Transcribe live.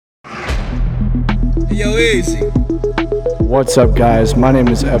Yo, Easy. What's up, guys? My name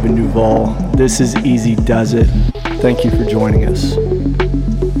is Evan Duvall. This is Easy Does It. Thank you for joining us.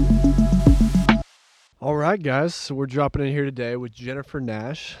 All right, guys. So we're dropping in here today with Jennifer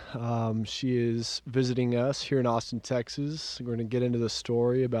Nash. She is visiting us here in Austin, Texas. We're going to get into the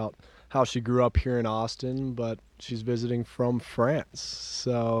story about how she grew up here in Austin, but she's visiting from France.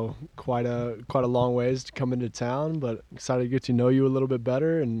 So quite a long ways to come into town, but excited to get to know you a little bit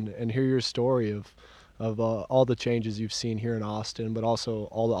better and hear your story of all the changes you've seen here in Austin, but also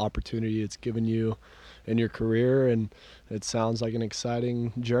all the opportunity it's given you in your career. And it sounds like an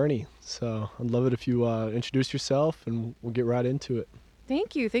exciting journey. So I'd love it if you introduce yourself and we'll get right into it.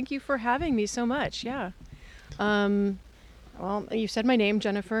 Thank you. Thank you for having me so much. Yeah. Well, you said my name,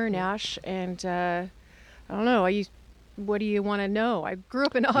 Jennifer Nash, and I don't know. What do you want to know? I grew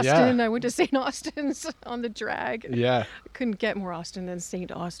up in Austin. Yeah. I went to St. Austin's on the drag. Yeah. I couldn't get more Austin than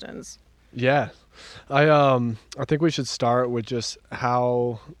St. Austin's. Yeah. I think we should start with just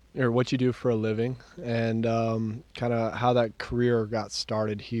what you do for a living and kind of how that career got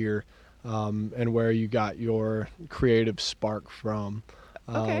started here and where you got your creative spark from.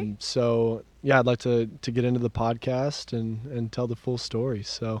 Okay. So yeah, I'd like to get into the podcast and tell the full story.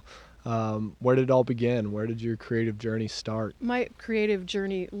 So where did it all begin? Where did your creative journey start? My creative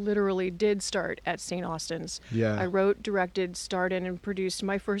journey literally did start at St. Austin's. Yeah. I wrote, directed, starred in, and produced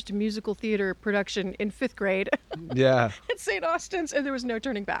my first musical theater production in 5th grade Yeah. at St. Austin's, and there was no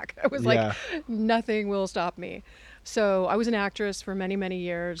turning back. I was Yeah. like, nothing will stop me. So I was an actress for many, many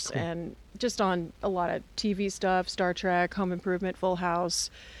years. Cool. And just on a lot of TV stuff, Star Trek, Home Improvement, Full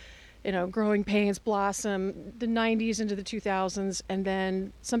House, Growing Pains, Blossom, the 90s into the 2000s. And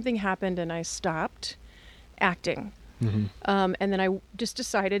then something happened and I stopped acting. Mm-hmm. And then I just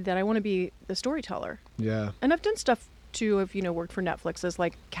decided that I want to be the storyteller. Yeah. And I've done stuff too. I've, worked for Netflix as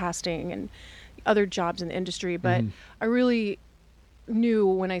like casting and other jobs in the industry. But I really knew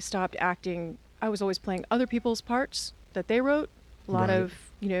when I stopped acting, I was always playing other people's parts that they wrote. A lot Right. of,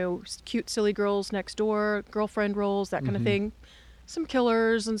 cute, silly girls next door, girlfriend roles, that kind of thing. Some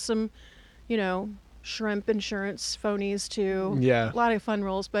killers and some, shrimp insurance phonies too. Yeah. A lot of fun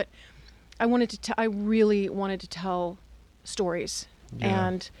roles. But I really wanted to tell stories. Yeah.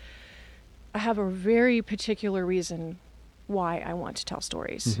 And I have a very particular reason why I want to tell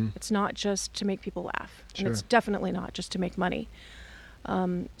stories. It's not just to make people laugh. Sure. And it's definitely not just to make money.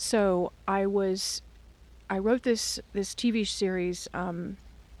 So I wrote this TV series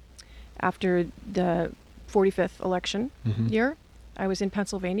after the 45th election year. I was in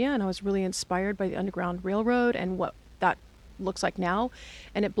Pennsylvania and I was really inspired by the Underground Railroad and what that looks like now.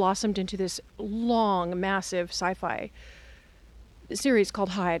 And it blossomed into this long, massive sci-fi series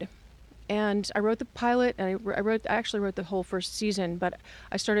called Hyde. And I wrote the pilot, and I actually wrote the whole first season, but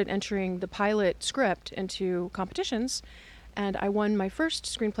I started entering the pilot script into competitions. And I won my first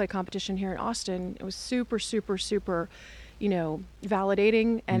screenplay competition here in Austin. It was super, super, super,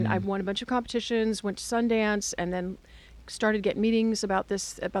 validating. And I won a bunch of competitions, went to Sundance, and then started getting meetings about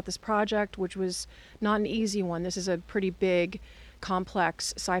this project, which was not an easy one. This is a pretty big,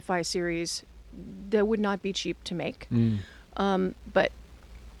 complex sci-fi series that would not be cheap to make. But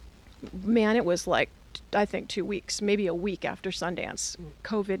man, it was like, I think 2 weeks, maybe a week after Sundance,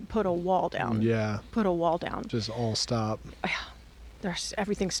 COVID put a wall down. Yeah. Put a wall down. Just all stop.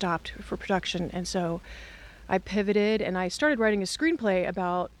 Everything stopped for production. And so I pivoted and I started writing a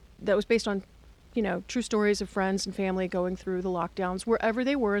screenplay that was based on, true stories of friends and family going through the lockdowns wherever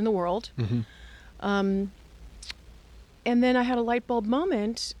they were in the world. And then I had a light bulb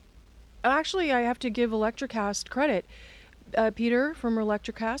moment. Actually, I have to give Electrocast credit. Peter from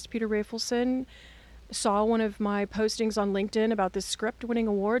Electrocast, Peter Rafelson, saw one of my postings on LinkedIn about this script winning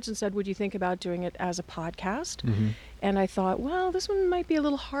awards and said, would you think about doing it as a podcast? And I thought, well, this one might be a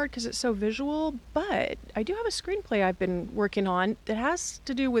little hard because it's so visual, but I do have a screenplay I've been working on that has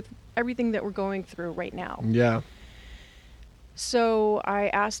to do with everything that we're going through right now. Yeah. So I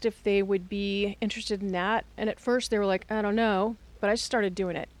asked if they would be interested in that. And at first they were like, I don't know, but I just started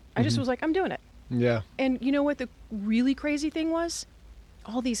doing it. I just was like, I'm doing it. Yeah. And you know what the really crazy thing was?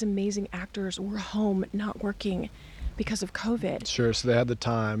 All these amazing actors were home not working because of COVID. Sure. So they had the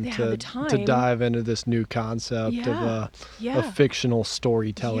time to dive into this new concept of a fictional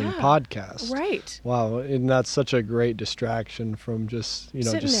storytelling podcast. Right. Wow. And that's such a great distraction from just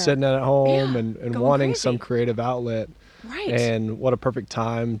Sitting at home and going wanting crazy. some creative outlet. Right. And what a perfect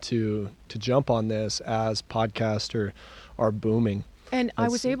time to jump on this as podcasts are booming. And I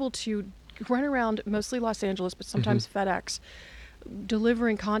was able to run around mostly Los Angeles, but sometimes FedEx,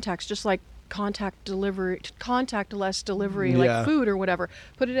 delivering contacts just like contactless delivery, Yeah. like food or whatever.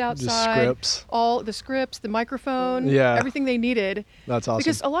 Put it Just outside. scripts. All the scripts, the microphone, Yeah. everything they needed. That's awesome.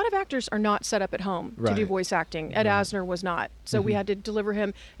 Because a lot of actors are not set up at home to do Right. voice acting. Ed Right. Asner was not. So we Mhm. had to deliver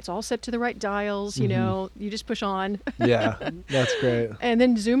him. It's all set to the right dials, you Mhm. know, you just push on. Yeah, that's great. And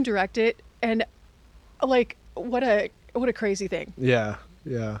then Zoom direct it. And like, what a crazy thing. Yeah,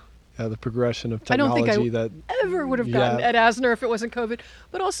 yeah, yeah. The progression of I don't think technology that. Ever would have gotten Yeah. Ed Asner if it wasn't COVID.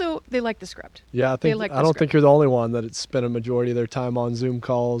 But also, they like the script. Yeah, They like I the don't script. think you're the only one that it's spent a majority of their time on Zoom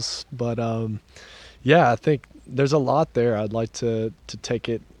calls, but yeah, I think there's a lot there. I'd like to take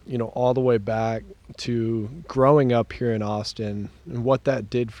it, all the way back to growing up here in Austin and what that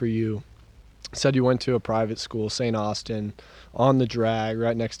did for you. Said you went to a private school, St. Austin, on the drag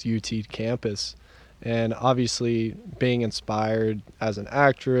right next to UT campus, and obviously being inspired as an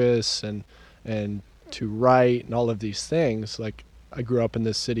actress and to write and all of these things. Like, I grew up in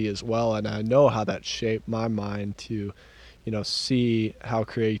this city as well, and I know how that shaped my mind to, see how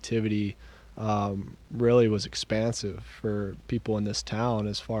creativity really was expansive for people in this town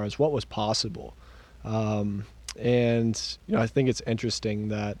as far as what was possible. And I think it's interesting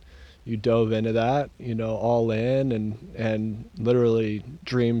that you dove into that, all in, and literally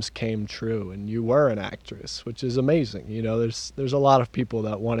dreams came true, and you were an actress, which is amazing. There's a lot of people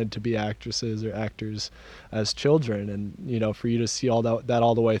that wanted to be actresses or actors as children, and for you to see all that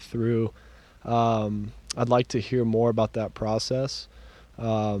all the way through. I'd like to hear more about that process.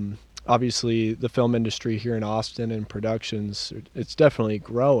 Obviously, the film industry here in Austin and productions, it's definitely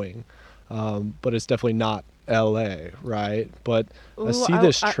growing, but it's definitely not LA, right? But I Ooh, see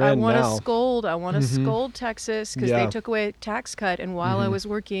this I trend want now. to scold. I want to Mhm. scold Texas because Yeah. they took away a tax cut. And while I Mhm. was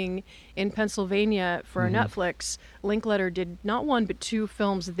working in Pennsylvania for Mhm. Netflix, Linkletter did not one but two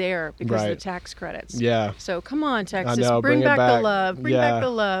films there because of Right. the tax credits. Yeah. So come on, Texas, know, bring bring it back the back. love. Bring Yeah. back the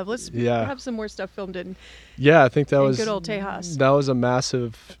love. Let's Yeah. have some more stuff filmed in Yeah, I think that was good old Tejas. that was a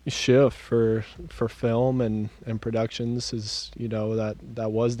massive shift for film and productions. Is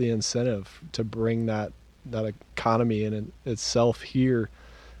that was the incentive to bring that economy in itself here,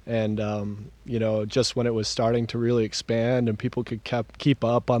 and just when it was starting to really expand and people could keep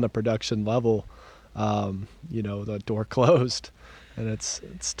up on the production level, the door closed, and it's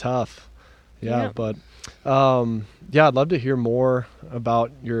tough. Yeah, Yeah. but yeah, I'd love to hear more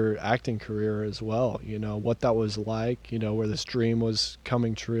about your acting career as well. What that was like. Where this dream was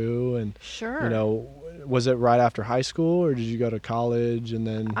coming true, and Sure. was it right after high school, or did you go to college and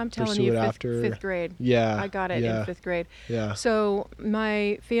then I'm telling pursue you, it fifth, after? fifth grade. Yeah, I got it in yeah, fifth grade. yeah. So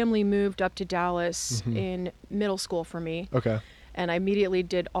my family moved up to Dallas Mhm. in middle school for me. Okay. And I immediately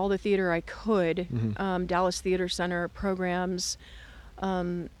did all the theater I could, Mhm. Dallas Theater Center programs.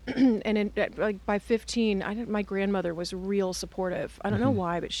 And like by 15, my grandmother was real supportive. I don't know Mhm.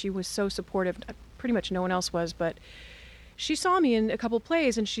 why, but she was so supportive. Pretty much no one else was, but she saw me in a couple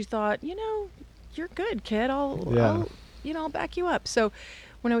plays and she thought, you're good, kid. Yeah. I'll back you up. So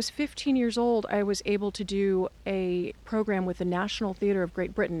when I was 15 years old, I was able to do a program with the National Theater of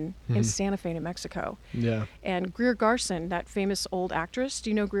Great Britain in Mhm. Santa Fe, New Mexico. Yeah. And Greer Garson, that famous old actress,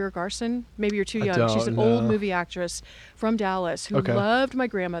 do you know Greer Garson? Maybe you're too I young. She's don't an old know. movie actress from Dallas who Okay. loved my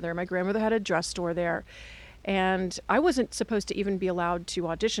grandmother. My grandmother had a dress store there. And I wasn't supposed to even be allowed to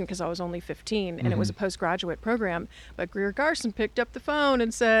audition because I was only 15 and it was a Mhm. postgraduate program. But Greer Garson picked up the phone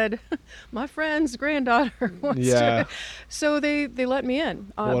and said, my friend's granddaughter wants Yeah. to. So they let me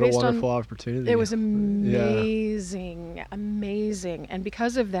in. What a based wonderful on, opportunity. it was Yeah. amazing, amazing. And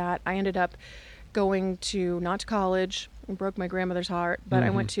because of that, I ended up going not to college, and broke my grandmother's heart, but I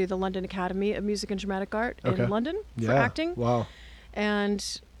Mhm. went to the London Academy of Music and Dramatic Art Okay. in London for Yeah. acting, Wow.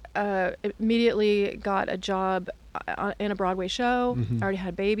 and immediately got a job in a Broadway show. Mhm. I already had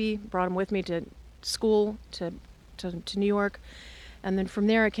a baby, brought him with me to school to New York. And then from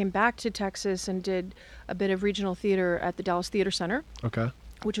there, I came back to Texas and did a bit of regional theater at the Dallas Theater Center, Okay.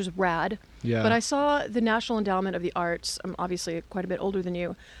 which was rad. Yeah. But I saw the National Endowment of the Arts, I'm obviously quite a bit older than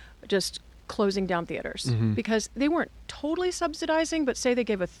you, just closing down theaters Mhm. because they weren't totally subsidizing, but say they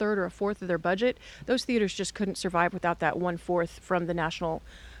gave a third or a fourth of their budget, those theaters just couldn't survive without that 1/4 from the National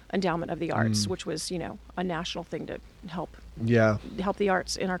Endowment of the Arts, which was, a national thing to help Yeah. the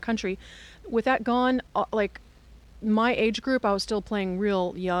arts in our country. With that gone, like my age group, I was still playing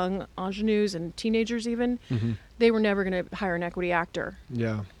real young ingenues and teenagers even. Mhm. They were never going to hire an equity actor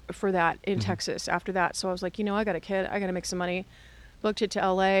Yeah. for that in Texas after that. So I was like, I got a kid. I got to make some money. Booked it to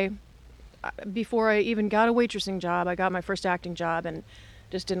LA. Before I even got a waitressing job, I got my first acting job and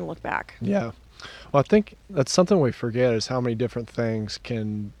just didn't look back. Yeah. Well, I think that's something we forget is how many different things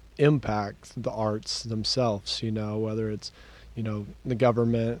can impact the arts themselves, whether it's, the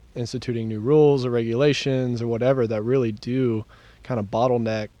government instituting new rules or regulations or whatever that really do kind of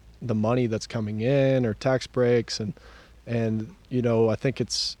bottleneck the money that's coming in, or tax breaks. And I think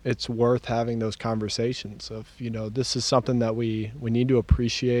it's worth having those conversations of, this is something that we need to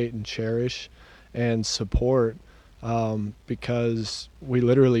appreciate and cherish and support, because we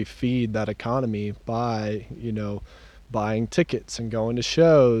literally feed that economy by, buying tickets and going to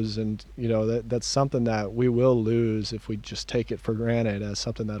shows. And, that's something that we will lose if we just take it for granted as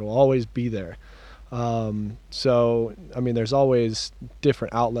something that will always be there. So, I mean, there's always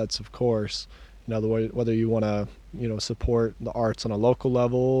different outlets, of course, whether you want to, support the arts on a local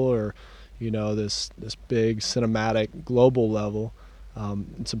level, or, this big cinematic global level.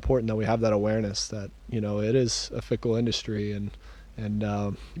 It's important that we have that awareness that, it is a fickle industry, and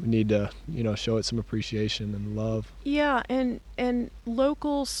we need to, show it some appreciation and love. Yeah, and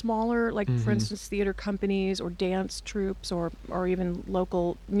local, smaller, like, for Mhm. instance, theater companies or dance troupes, or even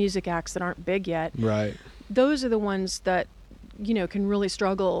local music acts that aren't big yet. Right. Those are the ones that, can really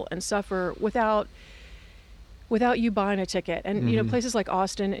struggle and suffer without you buying a ticket. And, Mhm. places like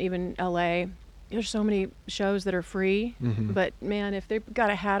Austin, even LA, there's so many shows that are free. Mhm. But man, if they've got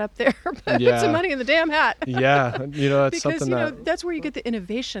a hat up there, put Yeah. some money in the damn hat. Yeah, that's Because, something that. that's where you get the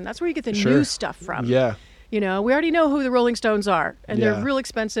innovation. That's where you get the Sure. new stuff from. Yeah. We already know who the Rolling Stones are, and Yeah. they're real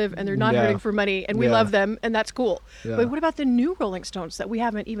expensive, and they're not Yeah. hurting for money, and we Yeah. love them, and that's cool. Yeah. But what about the new Rolling Stones that we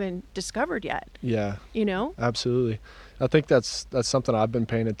haven't even discovered yet? Yeah. You know? Absolutely. I think that's something I've been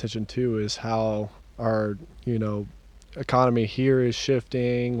paying attention to, is how our, economy here is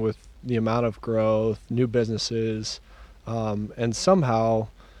shifting with the amount of growth, new businesses, and somehow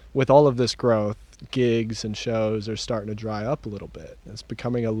with all of this growth, gigs and shows are starting to dry up a little bit. It's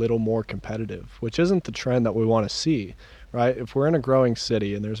becoming a little more competitive, which isn't the trend that we want to see, right? If we're in a growing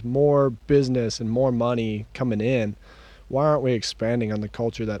city and there's more business and more money coming in, why aren't we expanding on the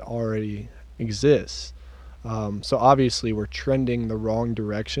culture that already exists? So obviously we're trending the wrong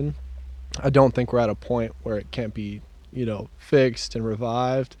direction. I don't think we're at a point where it can't be, fixed and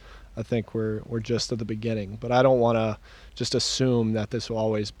revived. I think we're just at the beginning, but I don't want to just assume that this will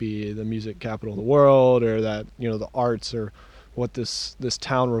always be the music capital of the world, or that, the arts are what this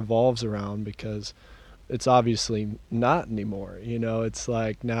town revolves around, because it's obviously not anymore. It's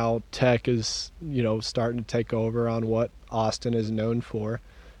like now tech is, starting to take over on what Austin is known for.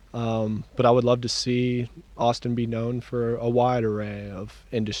 But I would love to see Austin be known for a wide array of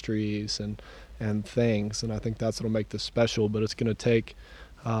industries and things. And I think that's what'll make this special, but it's going to take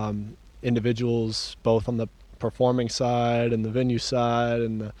individuals both on the performing side and the venue side,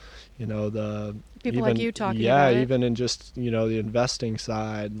 and the People like you talking yeah, about it. even in just, the investing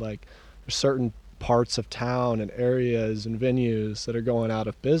side. Like, there's certain parts of town and areas and venues that are going out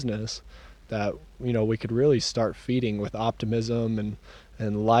of business that, we could really start feeding with optimism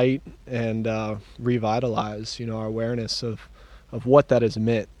and light, and revitalize, our awareness of what that has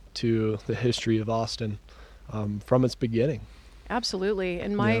meant to the history of Austin, from its beginning. Absolutely.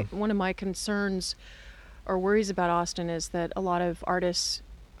 And Yeah. one of my concerns or worries about Austin is that a lot of artists,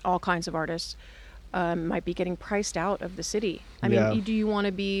 all kinds of artists, might be getting priced out of the city. I Yeah. mean, do you want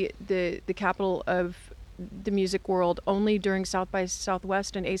to be the capital of the music world only during South by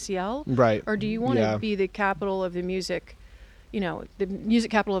Southwest and ACL? Right. Or do you want Yeah. to be the capital of the music, the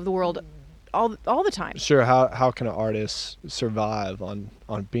music capital of the world all the time? Sure. How can an artist survive on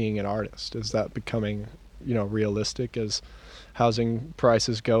being an artist? Is that becoming, realistic, as housing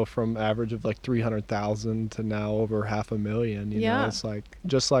prices go from average of like 300,000 to now over 500,000? Yeah. It's like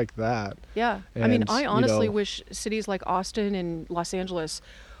just like that. Yeah. I mean, And, I honestly wish cities like Austin and Los Angeles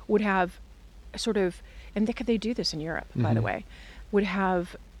would have sort of, and they do this in Europe, by the Mhm. way, would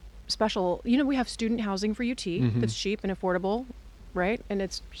have special, we have student housing for UT Mhm. that's cheap and affordable, right? And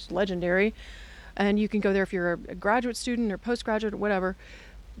it's just legendary. And you can go there if you're a graduate student or postgraduate or whatever.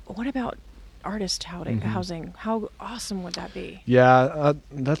 But what about artist Mhm. housing? How awesome would that be? Yeah,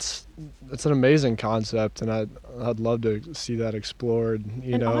 that's an amazing concept, and I'd love to see that explored.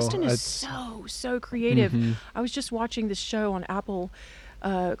 And Austin is It's so creative. Mhm. I was just watching this show on Apple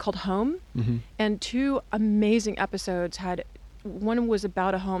called Home, Mhm. and two amazing episodes had. One was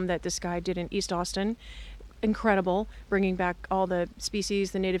about a home that this guy did in East Austin. Incredible, bringing back all the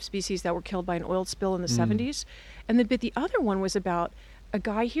native species that were killed by an oil spill in the 70s. And the other one was about a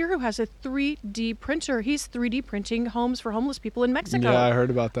guy here who has a 3D printer. He's 3D printing homes for homeless people in Mexico. Yeah, I heard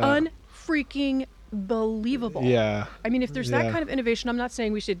about that. Unfreaking believable. Yeah. I mean, if there's that Yeah. kind of innovation, I'm not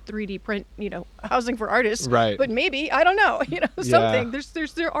saying we should 3D print, housing for artists. Right. But maybe, I don't know, something.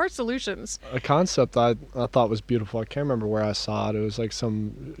 There are solutions. A concept I thought was beautiful. I can't remember where I saw it. It was like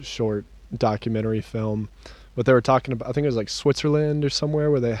some short documentary film but they were talking about, I think it was like Switzerland or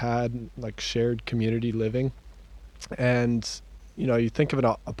somewhere, where they had like shared community living. And you think of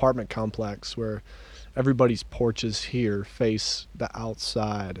an apartment complex where everybody's porches here face the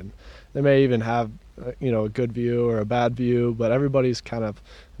outside, and they may even have a good view or a bad view, but everybody's kind of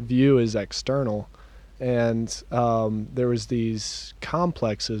view is external. And there was these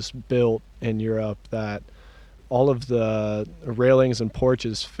complexes built in Europe that all of the railings and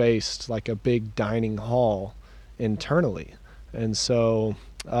porches faced like a big dining hall internally. And so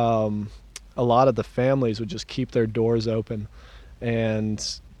a lot of the families would just keep their doors open,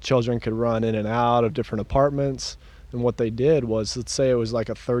 and children could run in and out of different apartments. And what they did was, let's say it was like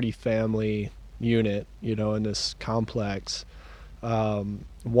a 30 family unit, in this complex.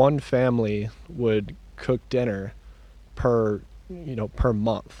 One family would cook dinner per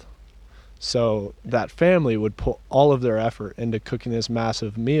month. So that family would put all of their effort into cooking this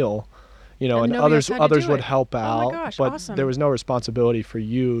massive meal, and nobody else had to others do would it. help Oh my out, gosh, but awesome. there was no responsibility for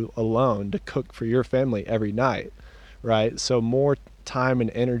you alone to cook for your family every night, right? So more time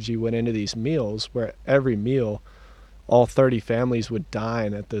and energy went into these meals, where every meal, all 30 families would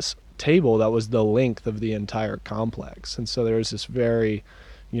dine at this table that was the length of the entire complex. And so there was this very,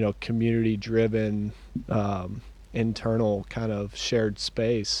 community driven, internal kind of shared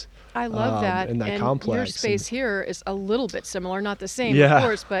space I love that. in that And your complex. space here is a little bit similar, not the same, Yeah. of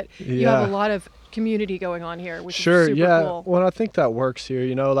course, but you have a Yeah. lot of community going on here, which Sure. is super Yeah. cool. Well, I think that works here.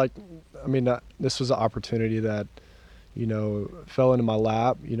 This was an opportunity that, fell into my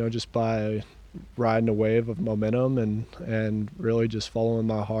lap, just by riding a wave of momentum, and really just following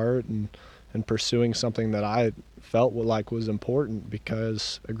my heart, and pursuing something that I felt like was important,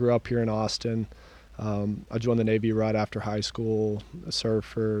 because I grew up here in Austin. I joined the Navy right after high school. I served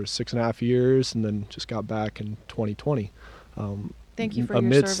for 6.5 years, and then just got back in 2020. Thank you for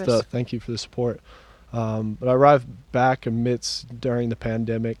your service. Thank you for the support. But I arrived back during the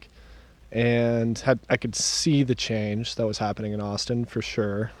pandemic, and I could see the change that was happening in Austin for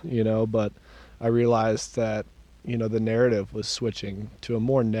sure, but I realized that, the narrative was switching to a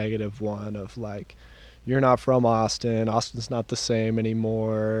more negative one of like, you're not from Austin. Austin's not the same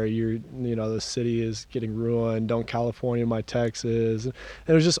anymore. The city is getting ruined. Don't California my Texas. And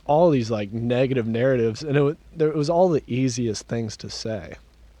it was just all these like negative narratives, and it was all the easiest things to say.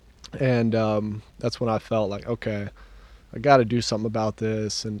 And that's when I felt like, okay, I got to do something about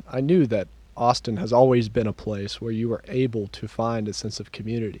this. And I knew that Austin has always been a place where you were able to find a sense of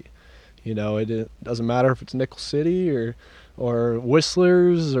community. It doesn't matter if it's Nickel City or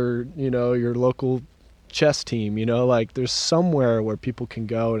Whistlers, or your local chess team. Like, there's somewhere where people can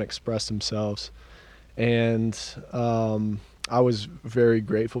go and express themselves. And I was very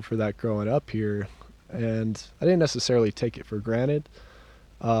grateful for that growing up here, and I didn't necessarily take it for granted.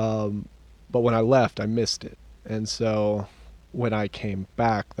 But when I left, I missed it. And so when I came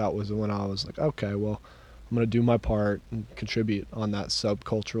back, that was when I was like, okay, well, I'm going to do my part and contribute on that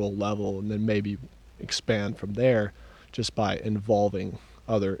subcultural level, and then maybe expand from there just by involving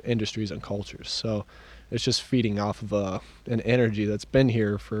other industries and cultures. So it's just feeding off of an energy that's been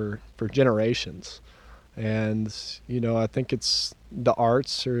here for generations. And, I think the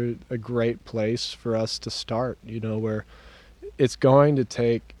arts are a great place for us to start, where it's going to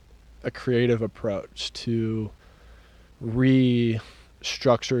take a creative approach to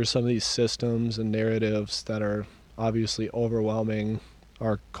restructure some of these systems and narratives that are obviously overwhelming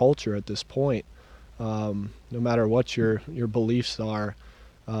our culture at this point. No matter what your beliefs are,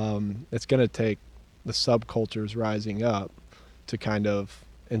 it's going to take the subcultures rising up to kind of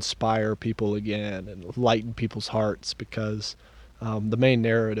inspire people again and lighten people's hearts, because the main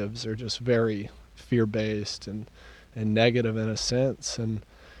narratives are just very fear-based and negative in a sense. And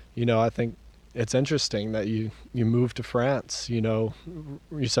I think it's interesting that you moved to France. You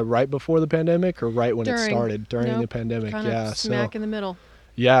said right before the pandemic, or right when it started? During the pandemic. Kind of Yeah, smack in the middle.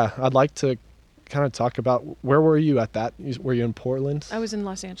 Yeah, I'd like to kind of talk about, where were you at that? Were you in Portland? I was in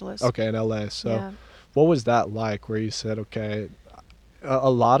Los Angeles. Okay, in LA. So yeah. What was that like, where you said, okay, a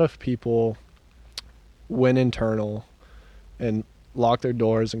lot of people went internal and locked their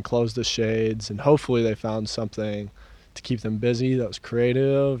doors and closed the shades, and hopefully they found something to keep them busy that was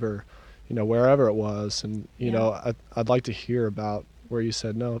creative, or wherever it was. And I'd like to hear about where you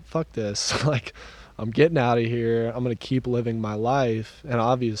said, no, fuck this. Like, I'm getting out of here. I'm going to keep living my life. And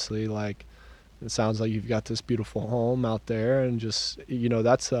obviously, like, it sounds like you've got this beautiful home out there, and just,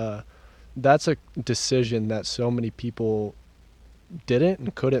 that's a decision that so many people didn't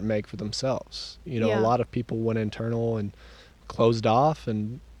and couldn't make for themselves. A lot of people went internal and closed off,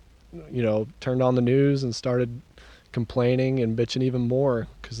 and turned on the news and started complaining and bitching even more,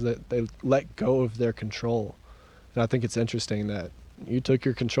 because they let go of their control. And I think it's interesting that you took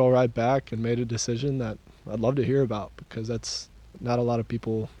your control right back and made a decision that I'd love to hear about, because that's not a lot of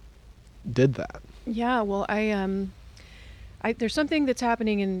people did that. Yeah, well, there's something that's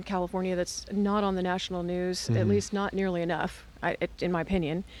happening in California that's not on the national news, at least not nearly enough, in my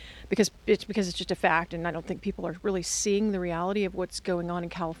opinion, because it's just a fact, and I don't think people are really seeing the reality of what's going on in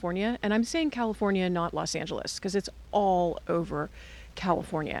California. And I'm saying California, not Los Angeles, because it's all over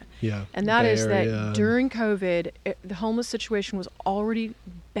California. Yeah. And that Bay is that Area. during COVID, the homeless situation was already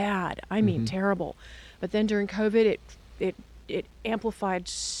bad. I mean, terrible. But then during COVID, it amplified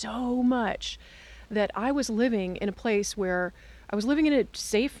so much that I was living in a place where I was living in a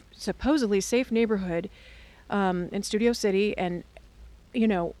supposedly safe neighborhood in Studio City, and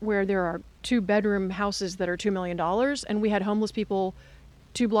where there are 2-bedroom houses that are $2 million, and we had homeless people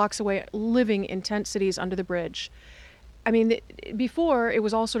 2 blocks away living in tent cities under the bridge. I mean, before it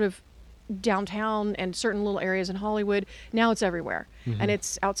was all sort of downtown and certain little areas in Hollywood. Now it's everywhere, and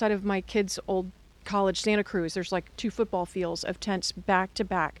it's outside of my kids' old college, Santa Cruz. There's like 2 football fields of tents back to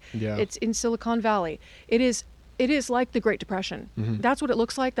back. Yeah. It's in Silicon Valley. It is like the Great Depression. That's what it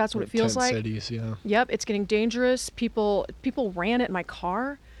looks like. That's what it feels Tent like. cities, yeah. Yep, it's getting dangerous. People ran at my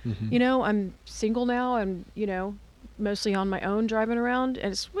car. I'm single now. I'm mostly on my own driving around,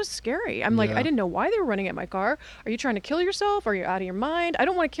 and it was scary. I'm like, Yeah. I didn't know why they were running at my car. Are you trying to kill yourself? Are you out of your mind? I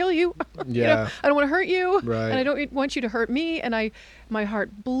don't want to kill you. Yeah. I don't want to hurt you, Right. and I don't want you to hurt me. And my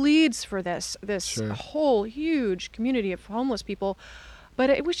heart bleeds for this Sure. whole huge community of homeless people.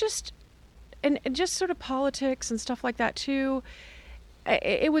 But it was just, and just sort of politics and stuff like that too.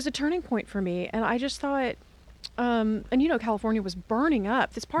 It was a turning point for me, and I just thought, and California was burning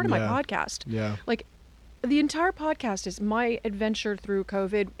up. That's part of my Yeah. podcast. Yeah. Like, the entire podcast is my adventure through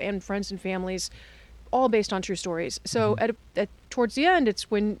COVID and friends and families, all based on true stories. So towards the end, it's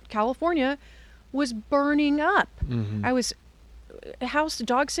when California was burning up. I was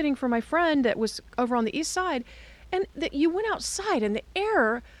dog sitting for my friend that was over on the east side, and that you went outside and the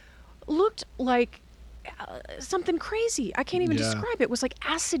air looked like something crazy. I can't even Yeah. describe it. It was like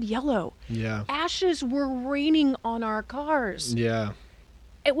acid yellow. Yeah. Ashes were raining on our cars. Yeah.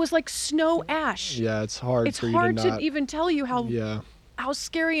 It was like snow ash. Yeah. It's hard It's for you hard to to not. even tell you Yeah. how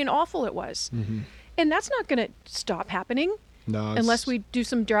scary and awful it was. And that's not going to stop happening No. unless we do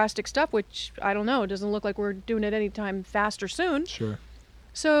some drastic stuff, which I don't know. It doesn't look like we're doing it anytime fast or soon. Sure.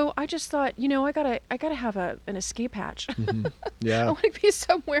 So I just thought, I gotta have an escape hatch. I Yeah. want to be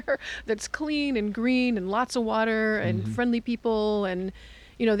somewhere that's clean and green and lots of water and friendly people. And,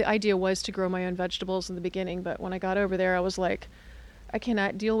 the idea was to grow my own vegetables in the beginning. But when I got over there, I was like, I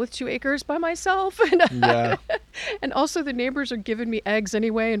cannot deal with 2 acres by myself. Yeah. And also the neighbors are giving me eggs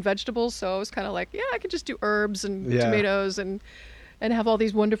anyway and vegetables. So I was kind of like, yeah, I could just do herbs and Yeah. tomatoes and have all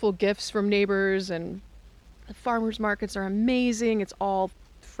these wonderful gifts from neighbors. And the farmers markets are amazing. It's all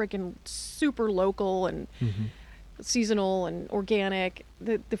freaking super local and seasonal and organic.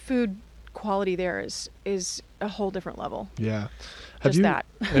 The food quality there is a whole different level. Yeah. Just that.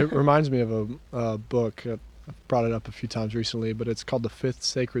 It reminds me of a book. I've brought it up a few times recently, but it's called The Fifth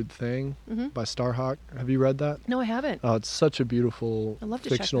Sacred Thing by Starhawk. Have you read that? No, I haven't. Oh, it's such a beautiful I'd love to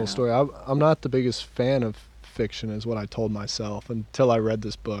check fictional that out. story. I'm not the biggest fan of fiction, is what I told myself until I read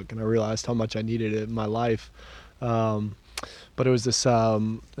this book and I realized how much I needed it in my life. But it was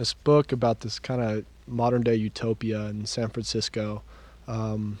this book about this kind of modern day utopia in San Francisco,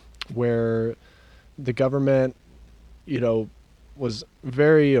 where the government, was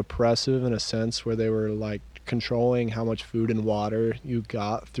very oppressive in a sense, where they were like controlling how much food and water you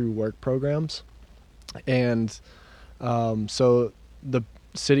got through work programs. And so the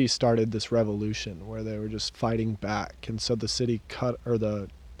city started this revolution where they were just fighting back. And so the city the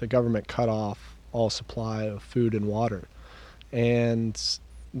government cut off all supply of food and water. And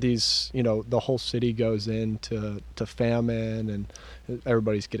these, the whole city goes into famine, and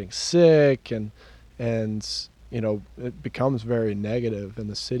everybody's getting sick, and it becomes very negative in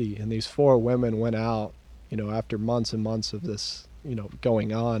the city. And these 4 women went out, after months and months of this,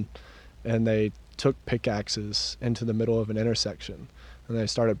 going on, and they took pickaxes into the middle of an intersection, and they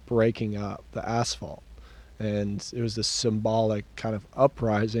started breaking up the asphalt. And it was this symbolic kind of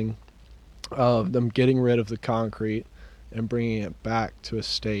uprising of them getting rid of the concrete and bringing it back to a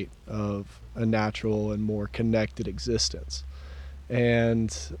state of a natural and more connected existence.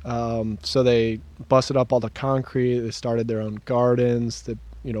 And so they busted up all the concrete. They started their own gardens. They,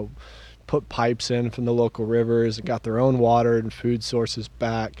 put pipes in from the local rivers and got their own water and food sources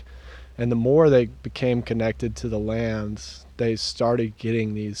back. And the more they became connected to the land, they started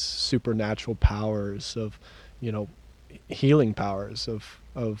getting these supernatural powers of, healing powers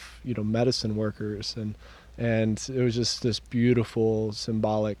of medicine workers And it was just this beautiful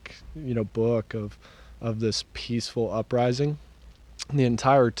symbolic, book of this peaceful uprising. And the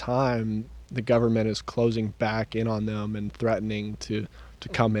entire time, the government is closing back in on them and threatening to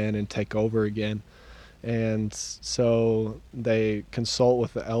come in and take over again. And so they consult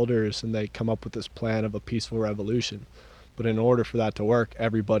with the elders and they come up with this plan of a peaceful revolution. But in order for that to work,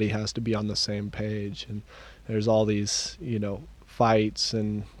 everybody has to be on the same page. And there's all these, fights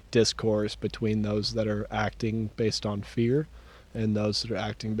and discourse between those that are acting based on fear and those that are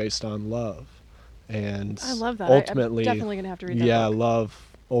acting based on love. And I love that. ultimately, I'm definitely going to have to read that yeah, book. love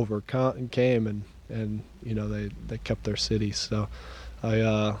overcame and they kept their city. So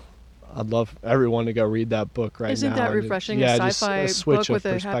I'd love everyone to go read that book right now. Isn't that and refreshing? yeah, A just sci-fi switch book of with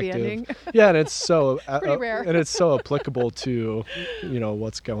a happy perspective. ending. Yeah, and it's so Pretty rare. and it's so applicable to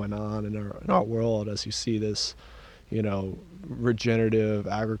what's going on in our world as you see this regenerative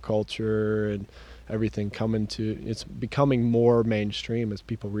agriculture and everything it's becoming more mainstream as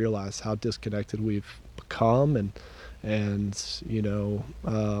people realize how disconnected we've become and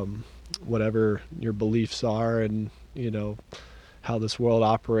whatever your beliefs are and how this world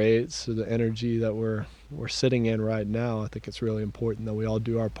operates, so the energy that we're sitting in right now. I think it's really important that we all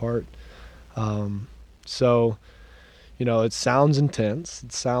do our part. So it sounds intense.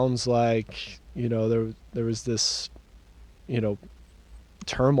 It sounds like there was this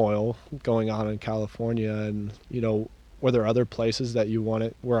turmoil going on in California, and were there other places that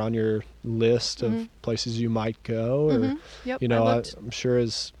were on your list of places you might go, or Yep. I'm sure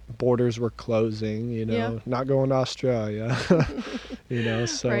as borders were closing, Yeah. not going to Australia,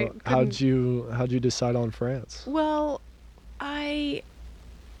 so Right. how'd you decide on France? Well, I've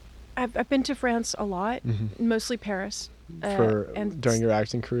been to France a lot, mostly Paris. And During your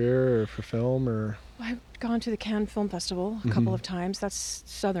acting career or for film or? I've gone to the Cannes Film Festival a couple of times. That's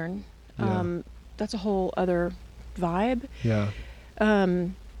Southern. Yeah. That's a whole other vibe. Yeah.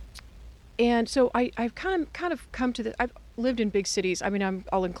 And so I've kind of come to I've lived in big cities. I mean,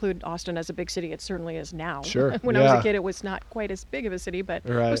 I'll include Austin as a big city. It certainly is now. Sure. When I was a kid, it was not quite as big of a city, but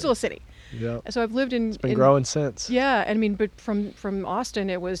it was still a city. Yeah. So I've lived in. It's been growing since. Yeah, I mean, but from Austin,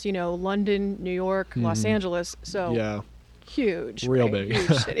 it was London, New York, Los Angeles. So yeah, huge, real right? big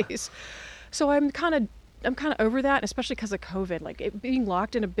Huge cities. So I'm kind of over that, especially because of COVID. Like being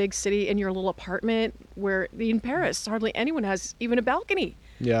locked in a big city in your little apartment, where in Paris hardly anyone has even a balcony.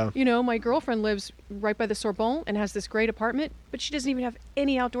 Yeah. My girlfriend lives right by the Sorbonne and has this great apartment, but she doesn't even have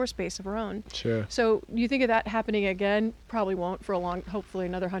any outdoor space of her own. Sure. So you think of that happening again? Probably won't for hopefully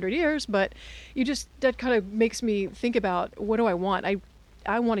another 100 years. But that kind of makes me think about, what do I want?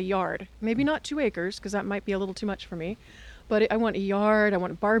 I want a yard, maybe not 2 acres, because that might be a little too much for me. But I want a yard. I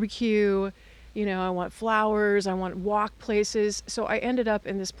want a barbecue. I want flowers. I want walk places. So I ended up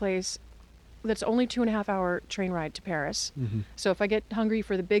in this place that's only 2.5-hour train ride to Paris. So if I get hungry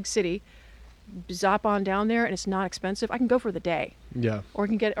for the big city, zop on down there, and it's not expensive, I can go for the day. Yeah. Or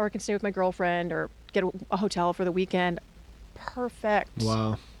I can stay with my girlfriend or get a hotel for the weekend. Perfect.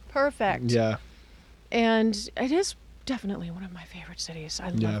 Wow. Perfect. Yeah. And it is definitely one of my favorite cities. I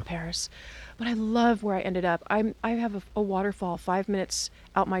love Paris, but I love where I ended up. I have a waterfall 5 minutes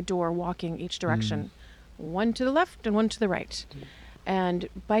out my door, walking each direction, one to the left and one to the right, and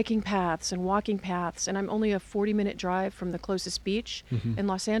biking paths and walking paths. And I'm only a 40-minute drive from the closest beach in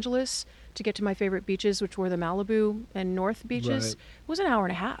Los Angeles to get to my favorite beaches, which were the Malibu and North beaches. Right. It was an hour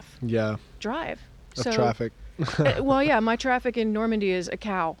and a half Yeah. drive. Of traffic. Well, yeah, my traffic in Normandy is a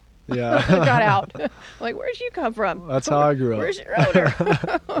cow. Yeah. Got out. Like, where'd you come from? That's how I grew up. Where's your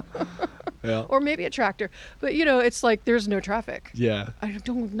owner? Yeah. Or maybe a tractor. But it's like there's no traffic. Yeah. I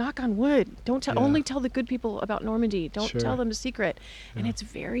don't knock on wood. Don't tell. Yeah. Only tell the good people about Normandy. Don't Sure. tell them the secret. And it's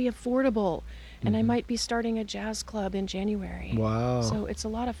very affordable. And I might be starting a jazz club in January. Wow. So it's a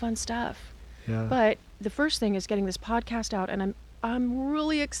lot of fun stuff. Yeah. But the first thing is getting this podcast out, and I'm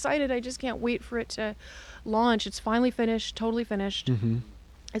really excited. I just can't wait for it to launch. It's finally finished, totally finished.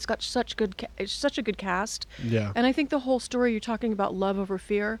 It's got such a good cast. Yeah. And I think the whole story, you're talking about love over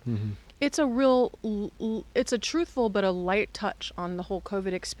fear. It's it's a truthful but a light touch on the whole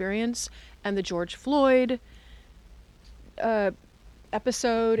COVID experience and the George Floyd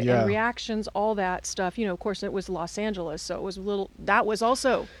episode and reactions, all that stuff. Of course, it was Los Angeles, so it was that was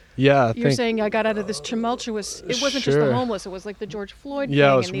also. Yeah. You're saying I got out of this tumultuous. It wasn't just the Sure. homeless. It was like the George Floyd thing.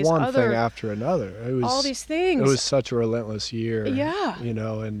 Yeah, it was and these one other, thing after another. It was all these things. It was such a relentless year. Yeah.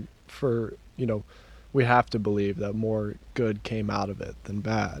 And for we have to believe that more good came out of it than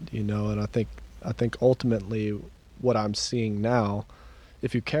bad. And I think ultimately what I'm seeing now,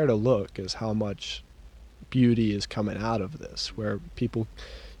 if you care to look, is how much beauty is coming out of this, where people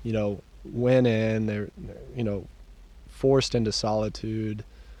went in, they're forced into solitude,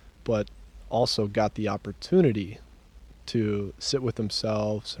 but also got the opportunity to sit with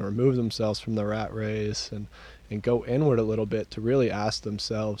themselves and remove themselves from the rat race and go inward a little bit to really ask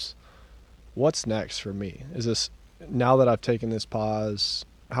themselves, what's next for me? Is this, now that I've taken this pause,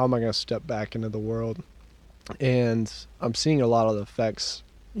 how am I going to step back into the world? And I'm seeing a lot of the effects,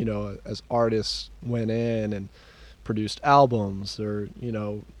 as artists went in and produced albums, or,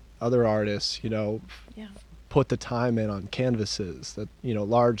 other artists, Yeah. put the time in on canvases that,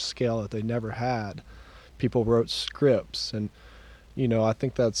 large scale that they never had. People wrote scripts, and, I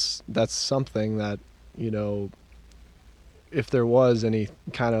think that's something that, if there was any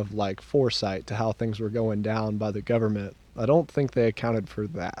kind of like foresight to how things were going down by the government, I don't think they accounted for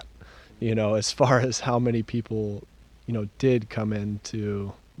that, as far as how many people, did come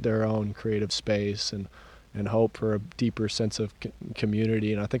into their own creative space and hope for a deeper sense of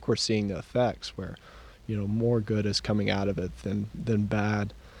community. And I think we're seeing the effects where, more good is coming out of it than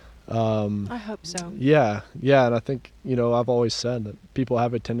bad. I hope so. Yeah, and I think, I've always said that people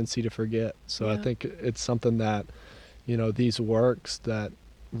have a tendency to forget. So I Yeah. think it's something that, these works that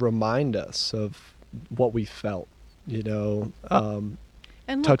remind us of what we felt, And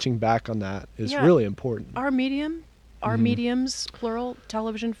look, touching back on that is yeah, really important. our medium, our Mhm. mediums, plural,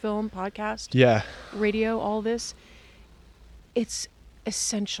 television, film, podcast, Yeah. radio, all this, it's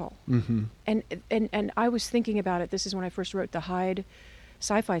essential. Mm-hmm. And I was thinking about it. This is when I first wrote the Hyde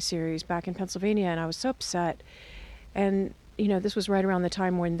sci-fi series back in Pennsylvania, and I was so upset. And this was right around the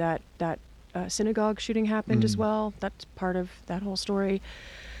time when that synagogue shooting happened as well. That's part of that whole story.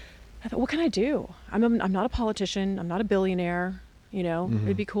 I thought, what can I do? I'm not a politician. I'm not a billionaire.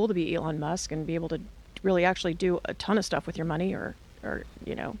 It'd be cool to be Elon Musk and be able to really actually do a ton of stuff with your money, or Sure.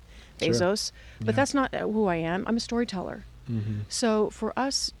 Bezos. But Yeah. that's not who I am. I'm a storyteller. Mm-hmm. So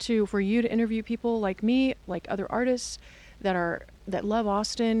for you to interview people like me, like other artists that love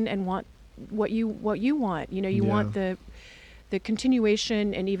Austin and want what you want. You want the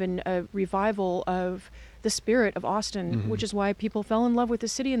continuation and even a revival of the spirit of Austin, which is why people fell in love with the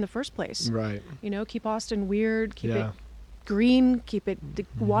city in the first place. Right. Keep Austin weird, keep Yeah. it green, keep it the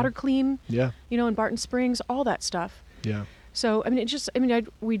water clean. Yeah. In Barton Springs, all that stuff. Yeah. So you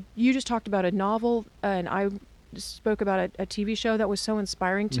just talked about a novel, and I spoke about a TV show that was so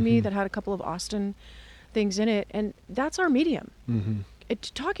inspiring to me that had a couple of Austin things in it, and that's our medium. Mm-hmm.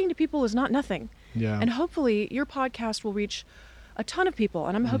 Talking to people is not nothing. Yeah. And hopefully your podcast will reach a ton of people,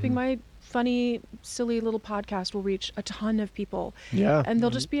 and I'm hoping my funny, silly little podcast will reach a ton of people. Yeah. And they'll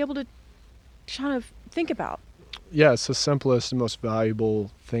just be able to kind of think about. Yeah, it's the simplest and most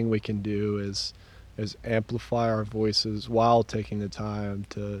valuable thing we can do is amplify our voices while taking the time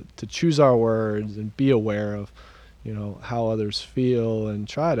to choose our words and be aware of, how others feel, and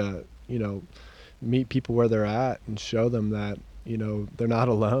try to, meet people where they're at and show them that, they're not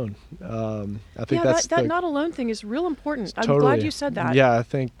alone. I think that's that not alone thing is real important. I'm totally, glad you said that. Yeah, I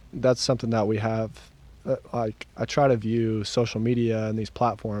think that's something that we have. Like, I try to view social media and these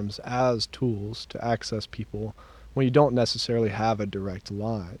platforms as tools to access people when you don't necessarily have a direct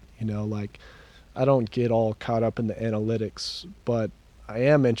line. Like, I don't get all caught up in the analytics, but I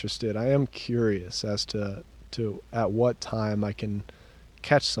am interested. I am curious as to at what time I can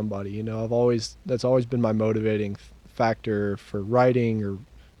catch somebody. That's always been my motivating factor for writing or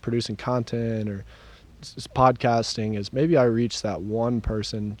producing content or podcasting, is maybe I reach that one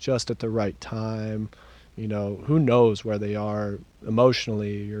person just at the right time. Who knows where they are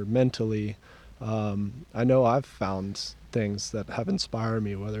emotionally or mentally. I know I've found things that have inspired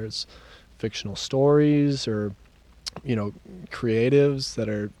me, whether it's fictional stories or, creatives that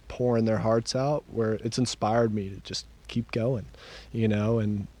are pouring their hearts out, where it's inspired me to just keep going,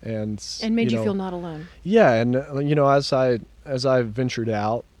 and made you feel not alone. Yeah. And, as I ventured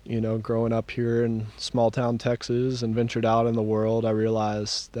out, growing up here in small town Texas and ventured out in the world, I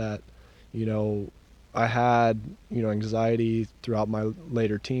realized that, I had, anxiety throughout my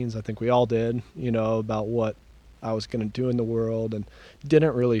later teens. I think we all did, about what I was going to do in the world, and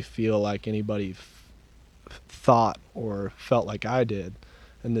didn't really feel like anybody thought or felt like I did.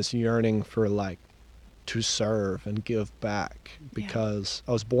 And this yearning for, like, to serve and give back, because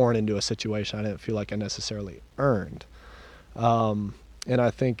I was born into a situation I didn't feel like I necessarily earned. And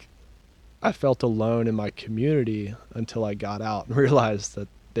I think I felt alone in my community until I got out and realized that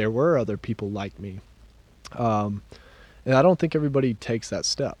there were other people like me. And I don't think everybody takes that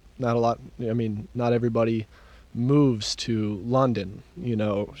step. Not everybody moves to London,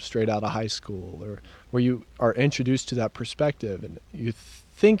 straight out of high school, or where you are introduced to that perspective, and you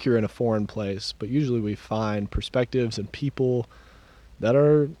think you're in a foreign place, but usually we find perspectives and people that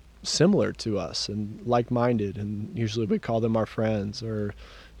are similar to us and like-minded, and usually we call them our friends or,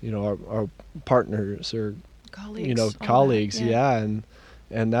 our partners or, Colleagues, all that, colleagues. yeah. Yeah.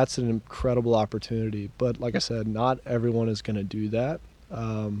 And that's an incredible opportunity. But like I said, not everyone is going to do that.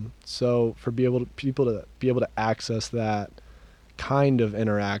 So for people to be able to access that kind of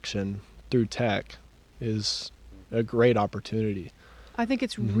interaction through tech is a great opportunity. I think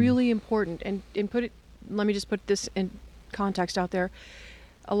it's Mhm. really important, and let me just put this in context out there.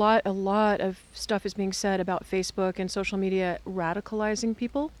 A lot of stuff is being said about Facebook and social media radicalizing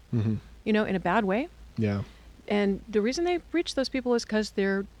people, Mm-hmm. in a bad way. Yeah. And the reason they reach those people is because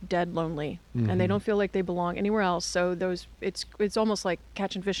they're dead lonely and they Mhm. don't feel like they belong anywhere else. So it's almost like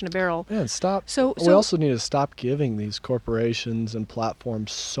catching fish in a barrel. Yeah, and stop. So We also need to stop giving these corporations and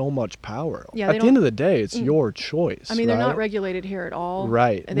platforms so much power. Yeah, At they the end don't- of the day, it's Mm. your choice. I mean, they're not right? regulated here at all.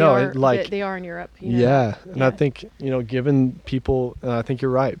 Right. They No, are. like- they are in Europe. You know Yeah, that. and I think given people, and I think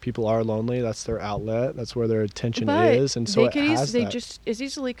you're right. People are lonely. That's their outlet. That's where their attention But is, and so they it could has they that. just as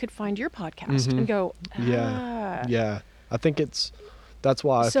easily could find your podcast Mhm. and go, Yeah, ah. yeah. I think that's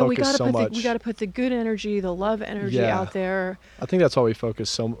why I So we focus gotta so put much. we gotta put the good energy, the love energy Yeah. out there. I think that's why I focus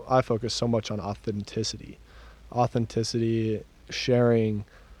so much on authenticity, sharing.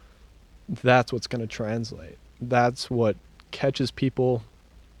 That's what's going to translate. That's what catches people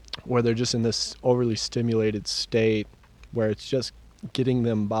where they're just in this overly stimulated state where it's just getting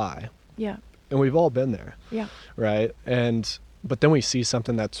them by. Yeah, And we've all been there, yeah, right? But then we see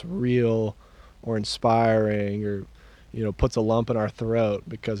something that's real or inspiring or puts a lump in our throat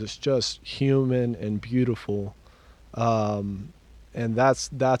because it's just human and beautiful. And that's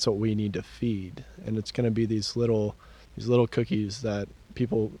what we need to feed. And it's going to be these little cookies that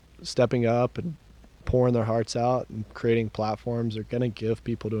people stepping up and pouring their hearts out and creating platforms are going to give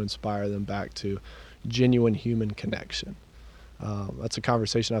people to inspire them back to genuine human connection. That's a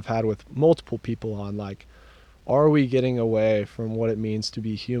conversation I've had with multiple people on, like, are we getting away from what it means to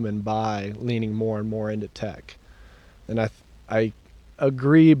be human by leaning more and more into tech? And I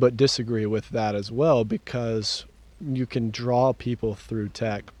agree but disagree with that as well, because you can draw people through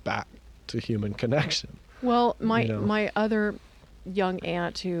tech back to human connection. Well, my You know. my other young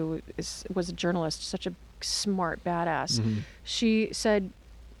aunt who was a journalist, such a smart badass, Mhm. she said,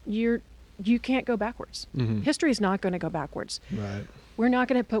 you can't go backwards. Mhm. History is not going to go backwards. Right. We're not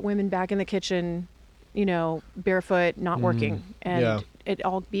going to put women back in the kitchen, barefoot, not working, and Yeah. it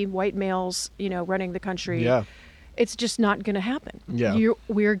all be white males, running the country. Yeah. It's just not going to happen. Yeah.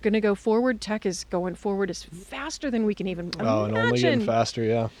 We're going to go forward. Tech is going forward as faster than we can even Oh, and only getting imagine. faster.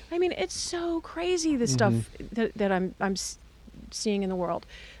 Yeah. I mean, it's so crazy, the Mhm. stuff that I'm seeing in the world.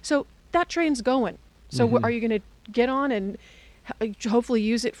 So that train's going. So Mhm. are you going to get on and hopefully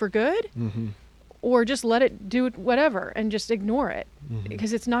use it for good, Mm-hmm. or just let it do it whatever and just ignore it Mhm.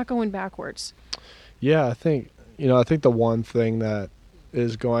 because it's not going backwards? Yeah, I think the one thing that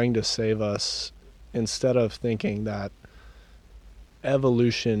is going to save us, instead of thinking that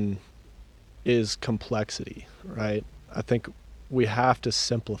evolution is complexity, right? I think we have to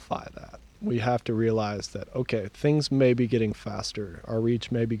simplify that. We have to realize that, okay, things may be getting faster, our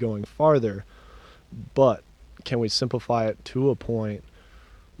reach may be going farther, but can we simplify it to a point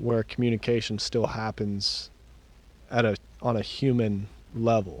where communication still happens on a human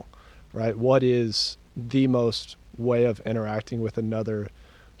level, right? What is the most way of interacting with another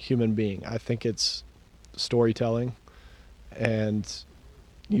human being? I think it's storytelling and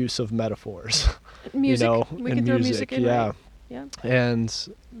use of metaphors. Music. We and can throw music in, yeah. right? Yeah. And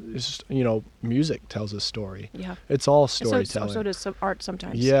it's just, music tells a story. Yeah. It's all So storytelling. does some art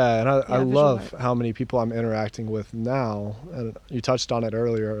sometimes. Yeah, and I visual love art. how many people I'm interacting with now, and you touched on it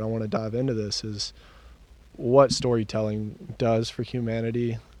earlier, and I want to dive into this, is what storytelling does for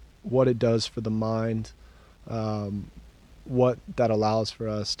humanity, what it does for the mind, what that allows for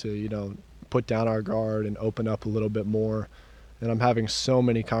us to, put down our guard and open up a little bit more. And I'm having so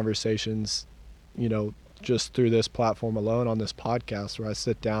many conversations, just through this platform alone on this podcast, where I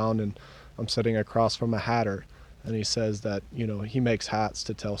sit down and I'm sitting across from a hatter, and he says that, he makes hats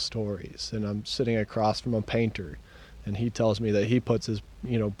to tell stories. And I'm sitting across from a painter, and he tells me that he puts his,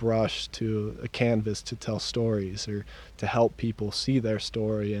 brush to a canvas to tell stories or to help people see their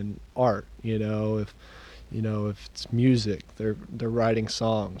story in art. If it's music, they're writing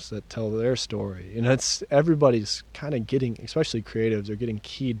songs that tell their story. It's everybody's kind of getting, especially creatives, are getting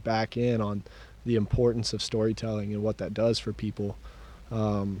keyed back in on the importance of storytelling and what that does for people,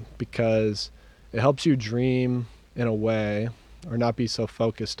 because it helps you dream in a way, or not be so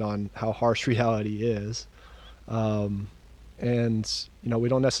focused on how harsh reality is. And we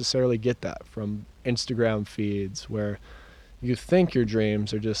don't necessarily get that from Instagram feeds where you think your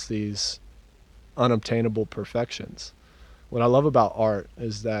dreams are just these unobtainable perfections. What I love about art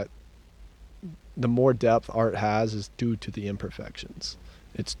is that the more depth art has is due to the imperfections.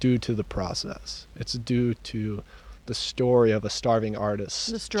 It's due to the process. It's due to the story of a starving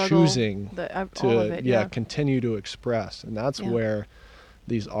artist The struggle, choosing all of it, yeah. continue to express. And that's Yeah. where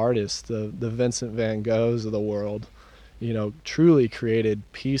these artists, the Vincent van Goghs of the world, truly created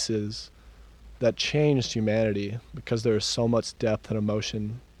pieces that changed humanity because there is so much depth and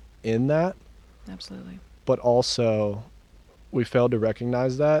emotion in that. Absolutely. But also, we failed to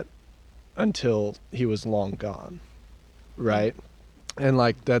recognize that until he was long gone, right? And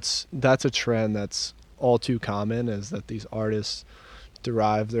like that's a trend that's all too common, is that these artists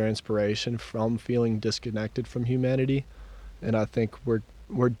derive their inspiration from feeling disconnected from humanity. And I think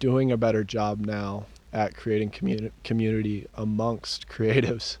we're doing a better job now at creating community amongst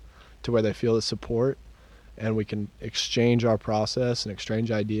creatives to where they feel the support, and we can exchange our process and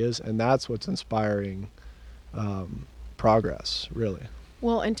exchange ideas, and that's what's inspiring progress, really.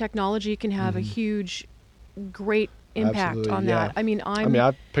 Well, and technology can have a huge, great impact Absolutely, on yeah. that. I mean,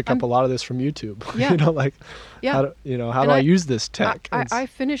 I pick up a lot of this from YouTube. Yeah. Yeah. how do I use this tech? I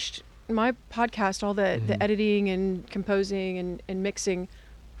finished my podcast, all the Mhm. editing and composing and mixing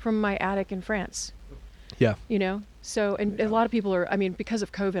from my attic in France. Yeah. So, and a lot of people are, I mean, because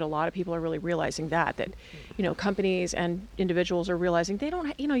of COVID, a lot of people are really realizing that companies and individuals are realizing they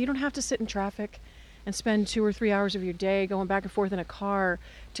don't, you don't have to sit in traffic and spend 2 or 3 hours of your day going back and forth in a car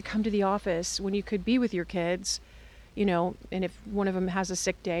to come to the office when you could be with your kids, and if one of them has a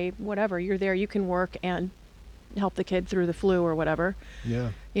sick day, whatever, you're there, you can work and help the kid through the flu or whatever.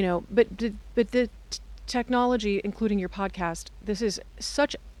 Yeah. But the technology, including your podcast, this is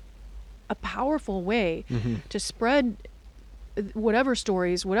such a powerful way to spread whatever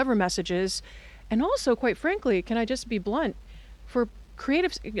stories, whatever messages, and also, quite frankly, can I just be blunt, for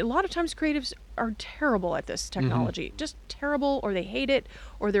creatives, a lot of times creatives are terrible at this technology, just terrible, or they hate it,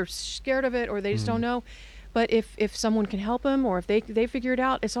 or they're scared of it, or they just don't know. But if someone can help them, or if they figure it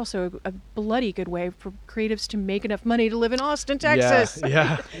out, it's also a bloody good way for creatives to make enough money to live in Austin, Texas.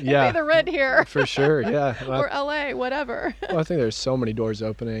 Yeah. And pay the rent here. For sure, yeah. Or LA, whatever. Well, I think there's so many doors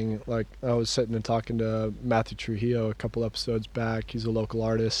opening. Like, I was sitting and talking to Matthew Trujillo a couple episodes back. He's a local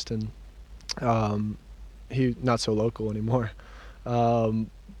artist, and he not so local anymore.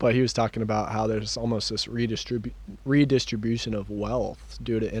 But he was talking about how there's almost this redistribution of wealth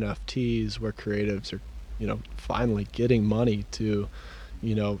due to NFTs, where creatives are, finally getting money to,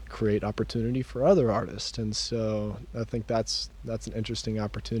 create opportunity for other artists. And so I think that's an interesting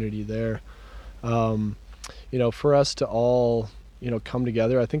opportunity there. For us to all, come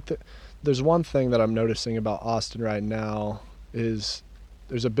together. I think that there's one thing that I'm noticing about Austin right now is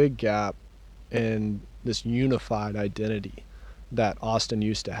there's a big gap in this unified identity that Austin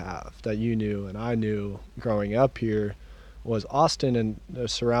used to have, that you knew and I knew growing up here. Was Austin and the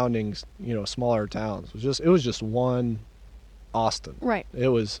surroundings, smaller towns. It was just one Austin. Right. It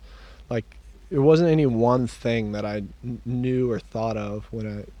was like, it wasn't any one thing that I knew or thought of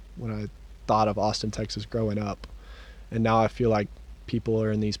when I thought of Austin, Texas growing up. And now I feel like people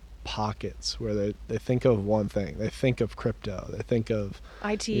are in these pockets where they think of one thing. They think of crypto. They think of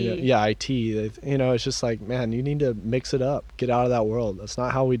IT. IT. It's just like, man, you need to mix it up. Get out of that world. That's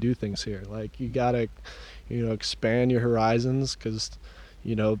not how we do things here. Like, you gotta expand your horizons, because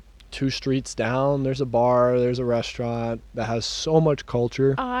 2 streets down there's a bar, there's a restaurant that has so much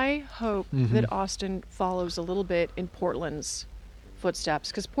culture. I hope that Austin follows a little bit in Portland's footsteps,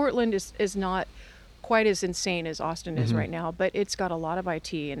 because Portland is not quite as insane as Austin is right now, but it's got a lot of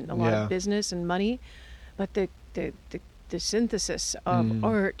IT and a lot of business and money. But the synthesis of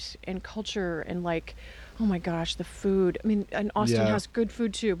art and culture and, like, oh my gosh, the food. I mean, and Austin has good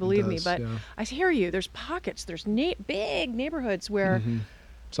food too, believe me. But I hear you. There's pockets. There's big neighborhoods where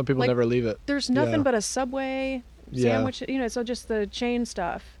some people never leave it. There's nothing but a Subway sandwich. So just the chain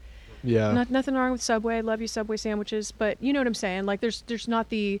stuff. Yeah. Nothing wrong with Subway. I love you, Subway sandwiches. But you know what I'm saying? Like, there's not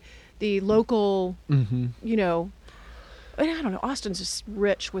the local. I don't know. Austin's just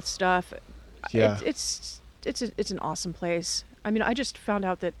rich with stuff. Yeah. It's an awesome place. I mean, I just found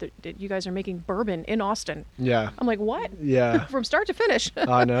out that you guys are making bourbon in Austin. Yeah. I'm like, what? Yeah. From start to finish.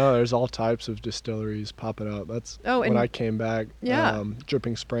 I know. There's all types of distilleries popping up. That's when I came back. Yeah.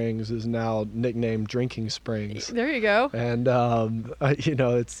 Dripping Springs is now nicknamed Drinking Springs. There you go. And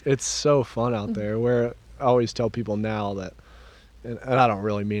it's so fun out there. Where I always tell people now that, and I don't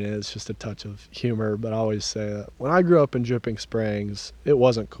really mean it, it's just a touch of humor, but I always say that when I grew up in Dripping Springs, it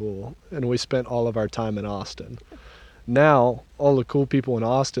wasn't cool, and we spent all of our time in Austin. Now all the cool people in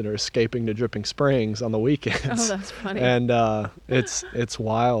Austin are escaping to Dripping Springs on the weekends. Oh, that's funny. And it's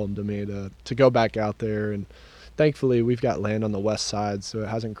wild to me to go back out there. And thankfully we've got land on the west side, so it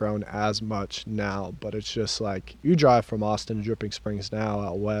hasn't grown as much now. But it's just like you drive from Austin to Dripping Springs now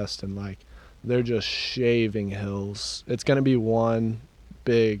out west, and like they're just shaving hills. It's going to be one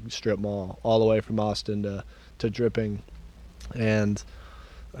big strip mall all the way from Austin to Dripping. And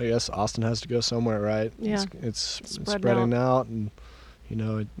I guess Austin has to go somewhere, right? Yeah. It's Spreading spreading out, and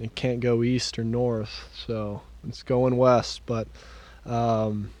it can't go east or north, so it's going west. But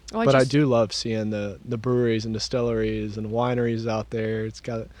I do love seeing the breweries and distilleries and wineries out there. It's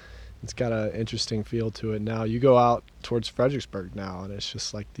got an interesting feel to it now. You go out towards Fredericksburg now, and it's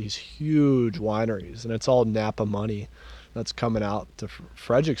just like these huge wineries, and it's all Napa money that's coming out to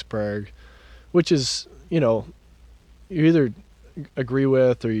Fredericksburg, which is, you either agree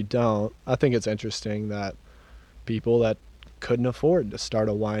with or you don't. I think it's interesting that people that couldn't afford to start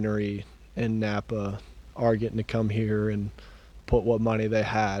a winery in Napa are getting to come here and put what money they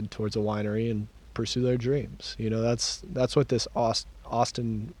had towards a winery and pursue their dreams. That's what this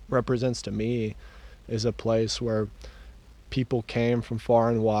Austin represents to me, is a place where people came from far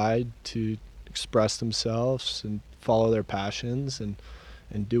and wide to express themselves and follow their passions and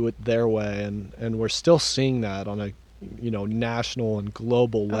do it their way, and we're still seeing that on a national and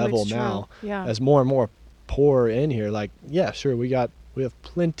global level now. Yeah. As more and more pour in here. Like, yeah, sure, we have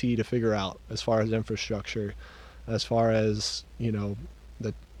plenty to figure out as far as infrastructure, as far as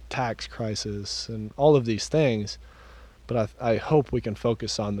the tax crisis and all of these things, but I hope we can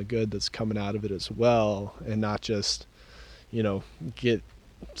focus on the good that's coming out of it as well, and not just get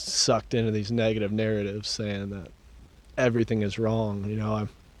sucked into these negative narratives saying that everything is wrong.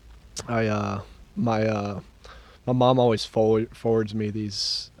 My mom always forwards me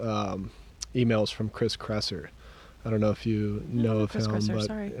these emails from Chris Kresser. I don't know if you know of Chris him, Kresser, but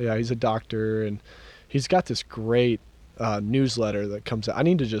sorry. yeah, he's a doctor, and he's got this great newsletter that comes out. I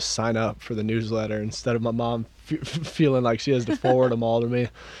need to just sign up for the newsletter instead of my mom feeling like she has to forward them all to me,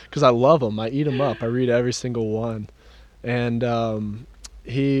 because I love them. I eat them up. I read every single one. And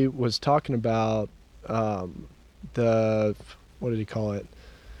he was talking about what did he call it?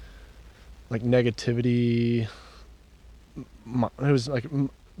 Like negativity. It was like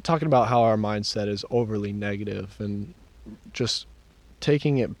talking about how our mindset is overly negative, and just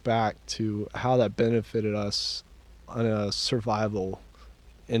taking it back to how that benefited us on a survival,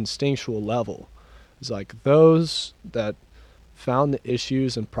 instinctual level. It's like those that found the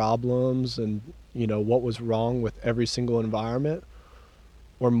issues and problems and what was wrong with every single environment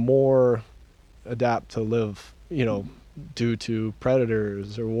were more adapt to live due to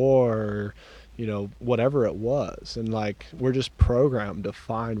predators or war or whatever it was. And like we're just programmed to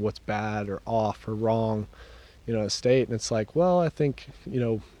find what's bad or off or wrong a state. And it's like, well, I think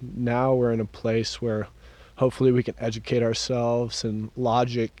now we're in a place where hopefully we can educate ourselves and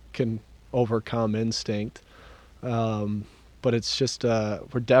logic can overcome instinct. But it's just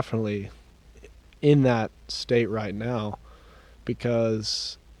we're definitely in that state right now,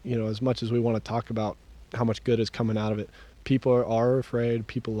 because as much as we want to talk about how much good is coming out of it, people are afraid,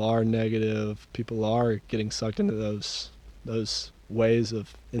 people are negative, people are getting sucked into those ways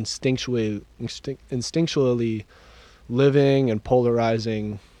of instinctually living and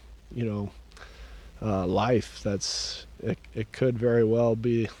polarizing life. It could very well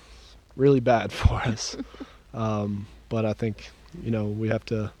be really bad for us. But I think we have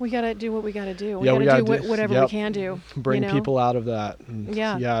to. We gotta do what we gotta do. We gotta gotta do do whatever we can do. Bring people out of that. And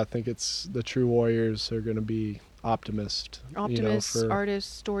yeah. I think it's the true warriors are going to be optimists,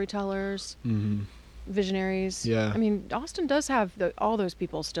 artists, storytellers, visionaries. Yeah. I mean, Austin does have all those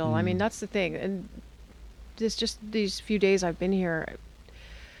people still. I mean, that's the thing. And just these few days I've been here,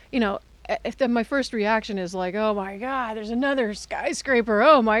 my first reaction is like, oh my God, there's another skyscraper.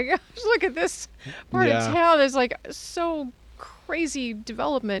 Oh my gosh, look at this part of town. There's like so crazy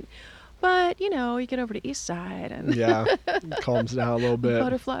development. But, you get over to East Side and it calms down a little bit.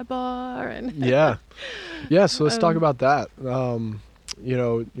 Butterfly Bar and Yeah, so let's talk about that.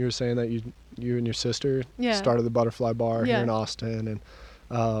 You were saying that you and your sister started the Butterfly Bar here in Austin,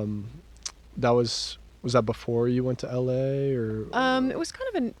 and that was that before you went to LA, or it was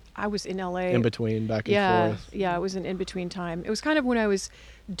kind of I was in LA in between, back and forth. Yeah, it was an in-between time. It was kind of when I was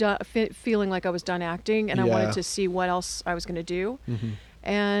feeling like I was done acting, and I wanted to see what else I was going to do.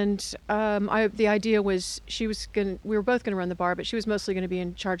 And the idea was we were both going to run the bar, but she was mostly going to be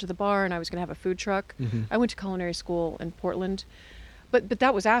in charge of the bar, and I was going to have a food truck. I went to culinary school in Portland, but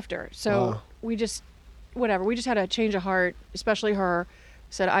that was after. So we just had a change of heart, especially her,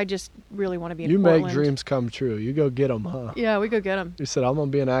 Said, I just really want to be in You Portland. make dreams come true. You go get them, huh? Yeah, we go get them. You said, I'm going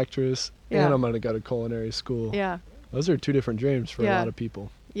to be an actress Yeah. and I'm going to go to culinary school. Yeah, Those are two different dreams for a Yeah. lot of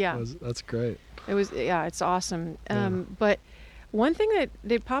people. yeah. That's great. It was, yeah, it's awesome. Yeah. But one thing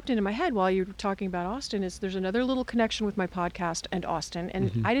that popped into my head while you were talking about Austin is there's another little connection with my podcast and Austin,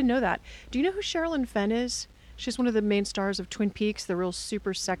 and Mhm. I didn't know that. Do you know who Sherilyn Fenn is? She's one of the main stars of Twin Peaks, the real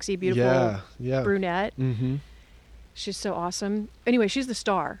super sexy, beautiful Yeah. brunette. Mm-hmm. She's so awesome. Anyway, she's the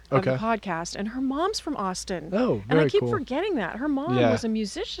star of the Okay. podcast, and her mom's from Austin. Oh, and I very keep cool. forgetting that. Her mom Yeah. was a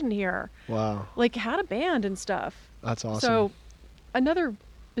musician here, Wow. like had a band and stuff. That's awesome. So, another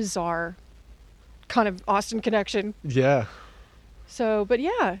bizarre kind of Austin connection. Yeah. So, but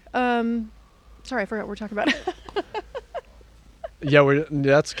yeah, sorry, I forgot what we're talking about. Yeah,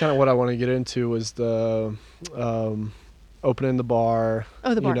 that's kind of what I want to get into was the opening the bar.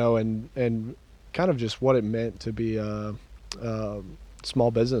 Oh, the bar. You know, and kind of just what it meant to be a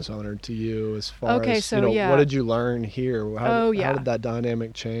small business owner to you as far Okay, as, so, you know, yeah. what did you learn here? Oh, yeah. How did that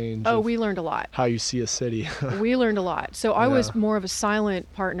dynamic change? Oh, of we learned a lot. how you see a city. We learned a lot. So I was Yeah. more of a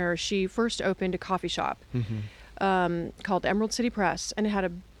silent partner. She first opened a coffee shop called Emerald City Press,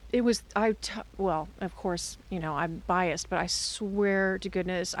 and well, of course, you know, I'm biased, but I swear to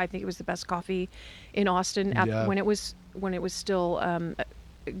goodness, I think it was the best coffee in Austin Yeah. when it was still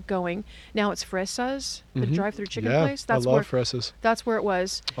going. Now it's Fresas, the Mhm. drive-through chicken Yeah, place. I love Fresas. That's where it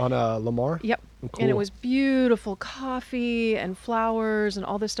was. On Lamar? Yep. Oh, cool. And it was beautiful coffee and flowers and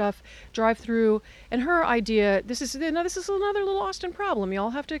all this stuff. Drive through. And her idea, this is another little Austin problem. You all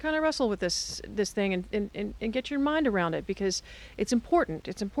have to kind of wrestle with this thing and get your mind around it because it's important.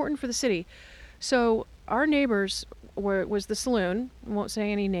 It's important for the city. So our neighbors was the saloon. I won't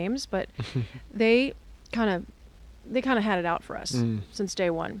say any names, but they kind of had it out for us since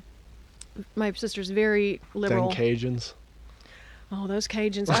day one. My sister's very liberal. Then Cajuns. Oh, those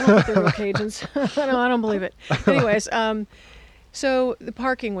Cajuns. I don't think they're real Cajuns. No, I don't believe it. Anyways, so the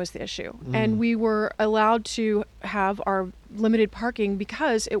parking was the issue. And we were allowed to have our limited parking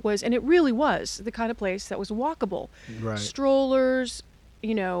because it really was the kind of place that was walkable. Right. Strollers,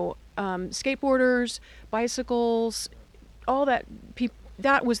 you know, skateboarders, bicycles, all that.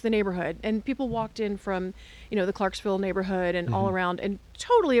 That was the neighborhood. And people walked in from, you know, the Clarksville neighborhood and all around. And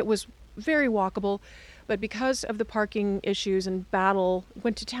totally it was very walkable. But because of the parking issues and battle,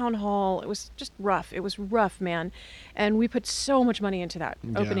 went to town hall. It was just rough. It was rough, man. And we put so much money into that,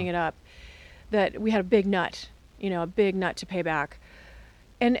 opening it up, that we had a big nut to pay back.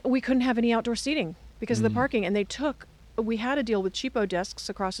 And we couldn't have any outdoor seating because of the parking. And we had a deal with Cheapo Desks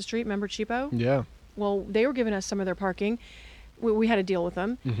across the street. Remember Cheapo? Yeah. Well, they were giving us some of their parking. We had a deal with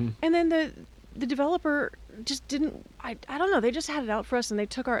them. And then the developer just didn't, I don't know, they just had it out for us and they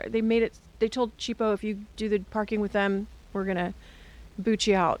told Cheapo, if you do the parking with them, we're going to boot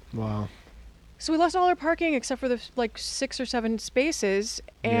you out. Wow. So we lost all our parking except for the 6 or 7 spaces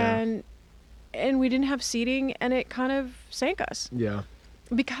and we didn't have seating and it kind of sank us Yeah.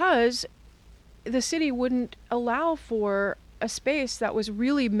 because the city wouldn't allow for a space that was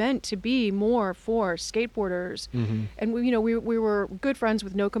really meant to be more for skateboarders. And we were good friends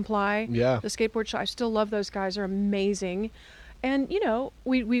with No Comply. Yeah. The skateboard shop. I still love those guys. They're amazing. And, you know,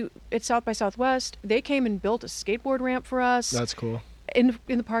 we at South by Southwest, they came and built a skateboard ramp for us. That's cool. In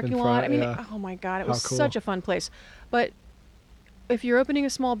the parking lot. front, I mean, yeah. oh my God, it How was cool. such a fun place. But if you're opening a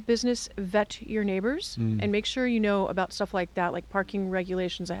small business, vet your neighbors and make sure you know about stuff like that, like parking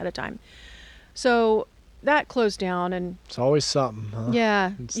regulations ahead of time. So that closed down and It's always something, huh?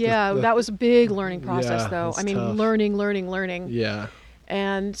 yeah, It's that was a big learning process Yeah, though. it's I mean, tough. learning. Yeah.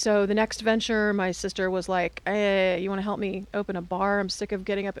 And so the next venture, my sister was like, "Hey, you want to help me open a bar? I'm sick of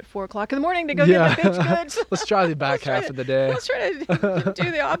getting up at 4:00 in the morning to go Yeah. get the bitch goods. Let's try the back half of the day. Let's try to do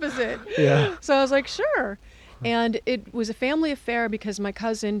the opposite." Yeah. So I was like, "Sure." And it was a family affair because my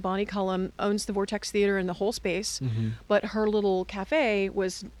cousin, Bonnie Cullum, owns the Vortex Theater and the whole space, but her little cafe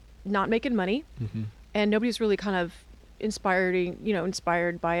was not making money, and nobody was really kind of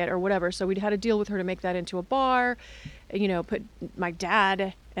inspired by it or whatever. So we'd had a deal with her to make that into a bar, you know, put my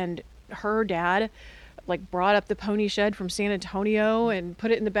dad and her dad, like brought up the pony shed from San Antonio and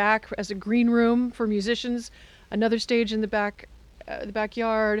put it in the back as a green room for musicians, another stage in the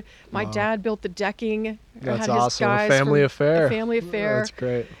backyard. My Wow. dad built the decking. That's had his awesome. A guys family from- affair. A family affair. That's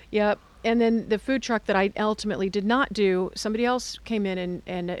great. Yep. And then the food truck that I ultimately did not do, somebody else came in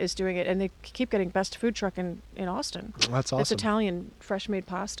and is doing it, and they keep getting best food truck in Austin. That's awesome. It's Italian, fresh made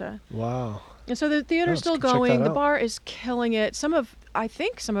pasta. Wow. And so the theater's Let's still check that going. The out. bar is killing it. I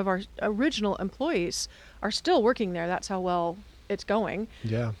think some of our original employees are still working there. That's how well it's going.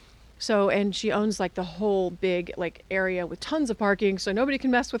 Yeah. So, and she owns like the whole big like area with tons of parking, so nobody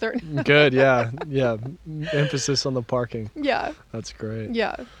can mess with her. Good, yeah, yeah. Emphasis on the parking. Yeah, That's great.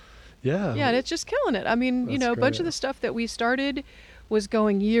 yeah, Yeah, yeah, and it's just killing it. I mean, that's a bunch great. of the stuff that we started was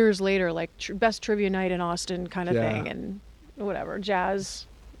going years later, like best trivia night in Austin kind of Yeah. thing, and whatever jazz,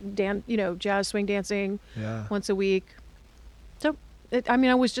 jazz swing dancing Yeah, once a week. So, I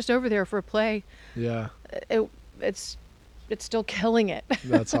mean, I was just over there for a play. yeah. It, it's it's still killing it.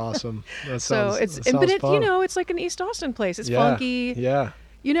 That's awesome. So That but sounds it, fun. it's like an East Austin place. It's Yeah, funky. yeah.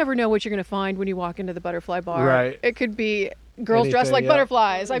 You never know what you're going to find when you walk into the butterfly bar. Right. It could be girls dressed Anything, like yeah.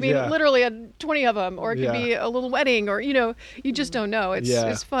 butterflies. I mean, Yeah. literally 20 of them, or it could Yeah. be a little wedding, or you just don't know. Yeah.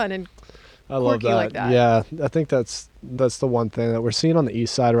 It's fun and I love quirky that. like that. Yeah, I think that's the one thing that we're seeing on the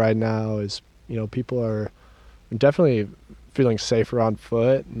east side right now is, people are definitely feeling safer on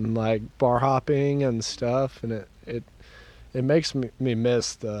foot and like bar hopping and stuff, and it makes me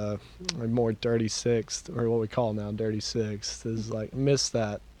miss the more dirty sixth, or what we call now dirty sixth, is like miss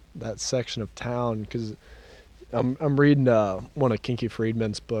that section of town, because I'm reading one of Kinky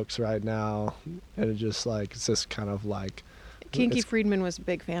Friedman's books right now, and it's just kind of like Kinky it's- Friedman was a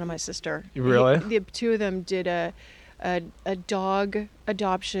big fan of my sister. Really? The two of them did a dog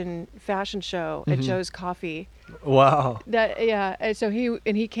adoption fashion show at Mhm. Joe's Coffee. wow. That yeah. And so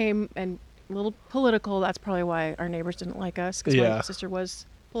he came, and a little political. That's probably why our neighbors didn't like us, because Yeah. my sister was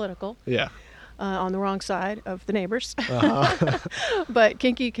political, Yeah. on the wrong side of the neighbors. Uh-huh. But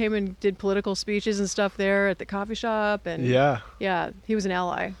Kinky came and did political speeches and stuff there at the coffee shop, and Yeah. he was an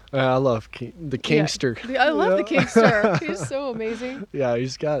ally. I love the Kingster. I love the Yeah. Kingster. He's so amazing. Yeah,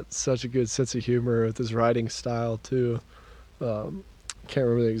 he's got such a good sense of humor with his writing style too. Can't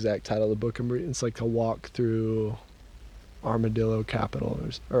remember the exact title of the book I'm reading. It's like a walk through Armadillo Capital,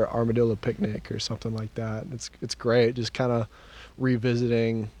 or Armadillo Picnic or something like that. It's great, just kind of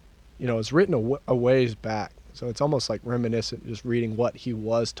revisiting. It's written a ways back, so it's almost like reminiscent, just reading what he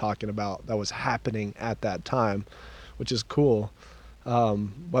was talking about that was happening at that time, which is cool.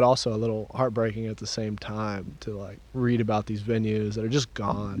 But also a little heartbreaking at the same time to like read about these venues that are just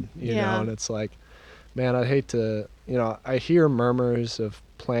gone, Yeah. and it's like, man, I'd hate to, I hear murmurs of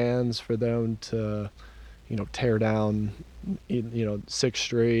plans for them to, tear down, 6th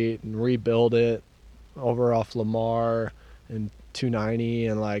Street and rebuild it over off Lamar and 290.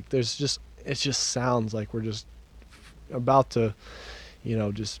 And like, it just sounds like we're just about to,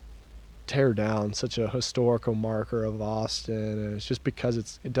 just tear down such a historical marker of Austin. And it's just because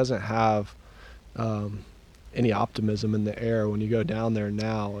it doesn't have, any optimism in the air when you go down there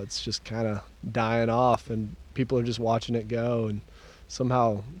now. It's just kind of dying off, and people are just watching it go, and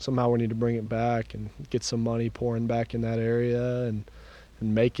somehow we need to bring it back and get some money pouring back in that area, and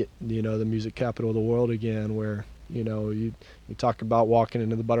make it, the music capital of the world again, where, you talk about walking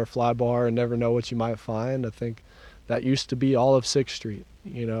into the Butterfly Bar and never know what you might find. I think that used to be all of 6th Street,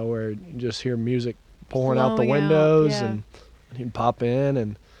 where you just hear music pouring out the Flowing out, windows, yeah. and you'd pop in,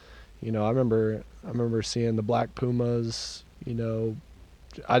 and I remember seeing the Black Pumas. I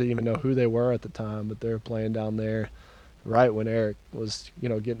didn't even know who they were at the time, but they were playing down there right when Eric was,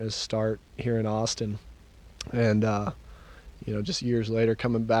 getting his start here in Austin. And, just years later,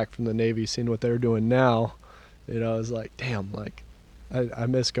 coming back from the Navy, seeing what they're doing now, it was like, damn, like, I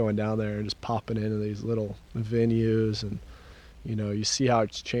miss going down there and just popping into these little venues. And, you see how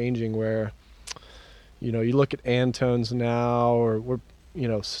it's changing, where, you look at Antone's now, or we're,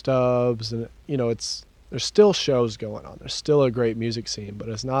 Stubbs, and there's still shows going on. There's still a great music scene, but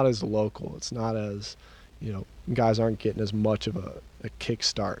it's not as local. It's not as, guys aren't getting as much of a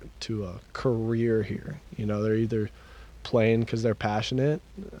kickstart to a career here. They're either playing because they're passionate,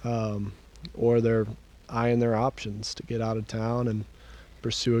 or they're eyeing their options to get out of town and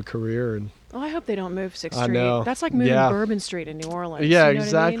pursue a career. And Oh, I hope they don't move 6th I Street. know. That's like moving Yeah. Bourbon Street in New Orleans. yeah, you know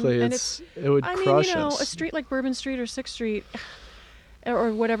what I mean? exactly. And It would crush a us. street like Bourbon Street or 6th Street,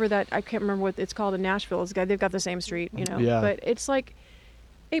 or whatever that, I can't remember what it's called in Nashville. They've got the same street, Yeah. But it's like,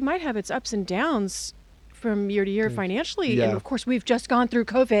 it might have its ups and downs from year to year financially. Yeah. And of course, we've just gone through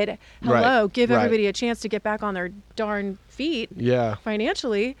COVID. Right, Hello, give right. everybody a chance to get back on their darn feet Yeah.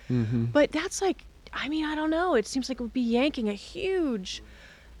 financially. Mm-hmm. But that's like, I mean, I don't know. It seems like it would be yanking a huge,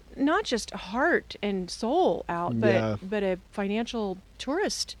 not just heart and soul out, Yeah. but a financial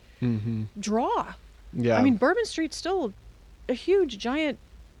tourist Mm-hmm. draw. Yeah. I mean, Bourbon Street's still a huge, giant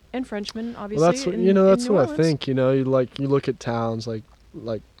Frenchman, obviously. Well, that's what in that's New what I Orleans. think. You look at towns like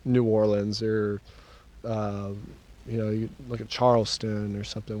New Orleans, or you look at Charleston or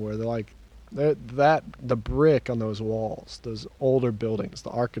something, where the brick on those walls, those older buildings, the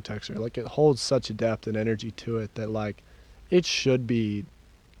architecture, like, it holds such a depth and energy to it that, like, it should be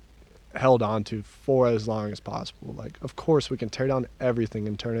held on to for as long as possible. Like, of course we can tear down everything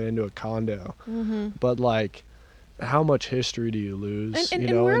and turn it into a condo, but like, how much history do you lose? And, you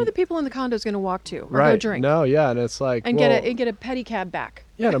and know, where are and- the people in the condos going to walk to or right? go drink No, yeah, and it's like, and well, get a pedicab back?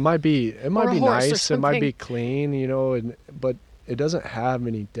 yeah, it might be Or a horse or nice, it might be something. clean, you know, but it doesn't have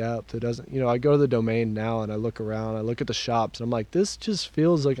any depth. It doesn't, you know. I go to the Domain now and I look around, I look at the shops, and I'm like, this just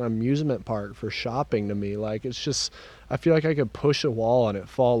feels like an amusement park for shopping to me. Like, it's just, I feel like I could push a wall and it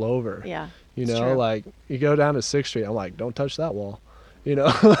fall over. Yeah. You it's know, true. like you go down to 6th Street, I'm like, don't touch that wall. You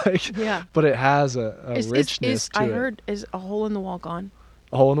know, like, Yeah. but it has a richness to I it. heard, is a hole in the wall gone?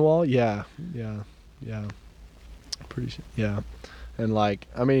 A hole in the wall? Yeah. Pretty sure. Yeah. And like,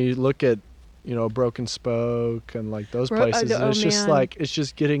 I mean, you look at, you know, Broken Spoke and like those places, and it's just man. like, it's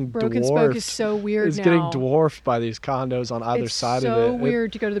just getting Broken dwarfed. Spoke is so weird It's now. getting dwarfed by these condos on either It's side so of it.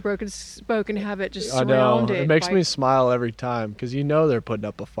 weird to go to the Broken Spoke and have it just I know. surrounded. It makes by- me smile every time because you know they're putting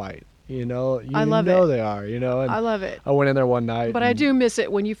up a fight. You know, I love know it. they are. You know, and I love it. I went in there one night, But I and- do miss it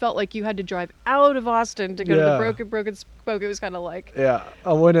when you felt like you had to drive out of Austin to go to Yeah. the Broken Spoke. It was kind of like, Yeah,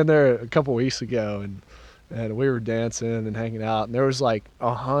 I went in there a couple weeks ago, and we were dancing and hanging out, and there was like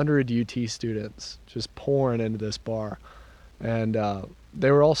 100 UT students just pouring into this bar, and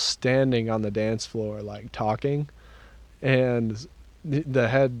they were all standing on the dance floor like talking, and the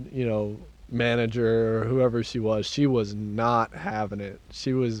head, you know, manager or whoever she was not having it.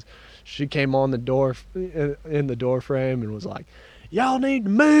 She came on the door in the door frame and was like, y'all need to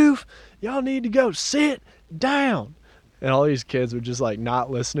move, y'all need to go sit down. And all these kids were just like not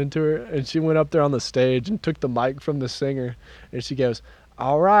listening to her. And she went up there on the stage and took the mic from the singer. And she goes,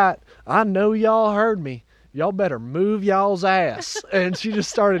 all right, I know y'all heard me. Y'all better move y'all's ass. And she just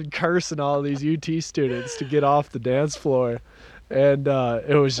started cursing all these UT students to get off the dance floor. And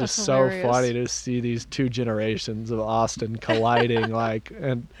it was just That's so hilarious. funny to see these two generations of Austin colliding. Like,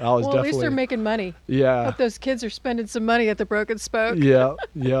 and I was well, at least definitely, they're making money. yeah, Hope those kids are spending some money at the Broken Spoke. yeah.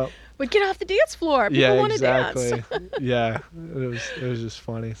 But get off the dance floor. People Yeah, want to exactly. dance. Yeah, it was just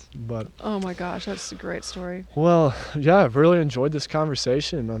funny. But Oh my gosh, that's a great story. well, yeah, I've really enjoyed this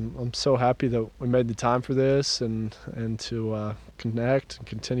conversation. I'm so happy that we made the time for this and to connect and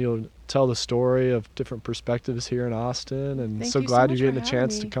continue to tell the story of different perspectives here in Austin. And Thank so you so glad much you're for getting a having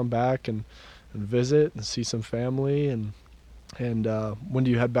chance to me. come back and visit and see some family. And when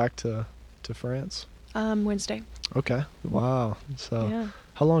do you head back to France? Wednesday. Okay. Wow. So Yeah.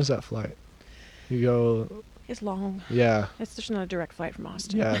 how long is that flight? You go. It's long. Yeah. There's not a direct flight from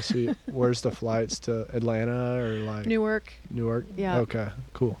Austin. Yeah, so where's the flights to Atlanta or like Newark. Newark? Yeah. Okay,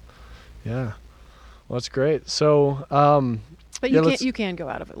 cool. Yeah. Well, that's great. So, But Yeah, let's- you can go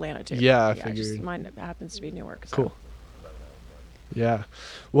out of Atlanta too. Yeah, I Just figured. mine happens to be Newark. So. cool. Yeah.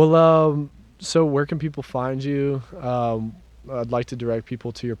 Well, so where can people find you? I'd like to direct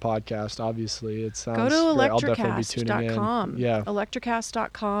people to your podcast. Obviously, it sounds Go to great. I'll definitely be tuning in. electrocast.com. Yeah.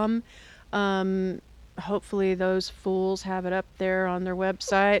 Electrocast.com. Hopefully those fools have it up there on their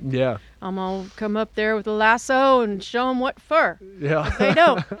website. Yeah. I'm gonna come up there with a lasso and show them what for. Yeah. If they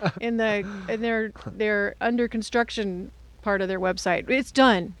don't in their under construction part of their website. It's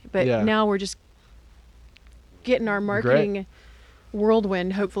done, but Yeah. now we're just getting our marketing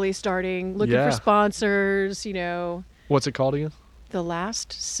whirlwind hopefully starting, looking Yeah. for sponsors, you know. What's it called again? The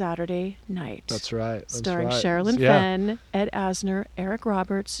Last Saturday Night. That's right. That's Starring right. Sherilyn Yeah. Fenn, Ed Asner, Eric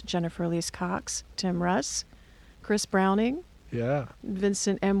Roberts, Jennifer Elise Cox, Tim Russ, Chris Browning, Yeah.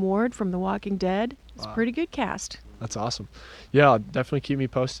 Vincent M. Ward from The Walking Dead. It's Wow. a pretty good cast. That's awesome. Yeah, definitely keep me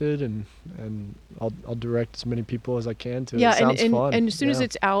posted, and I'll direct as many people as I can to it. Yeah, It sounds fun. and as soon as Yeah.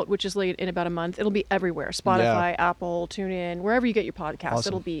 it's out, which is late in about a month, it'll be everywhere. Spotify, Apple, TuneIn, wherever you get your podcasts, Awesome.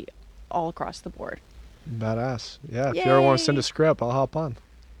 it'll be all across the board. Badass. Yeah, if you ever want to send Yay. a script, I'll hop on.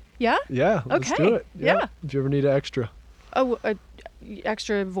 Yeah? Yeah, let's Okay. do it. Yeah. If you ever need an extra. Oh,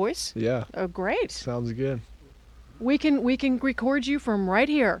 extra voice? Yeah, Oh, great. sounds good. We can record you from right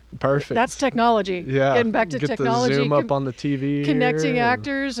here. Perfect. That's technology. Yeah. Getting back to Get technology. the zoom up on the TV. Connecting here, and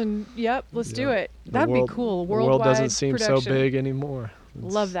actors and yep, let's do Yeah. it. the That'd world- be cool. The world doesn't Worldwide seem production. so big anymore.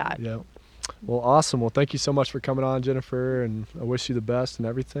 Love that. Yeah. Well, awesome. Well, thank you so much for coming on, Jennifer, and I wish you the best and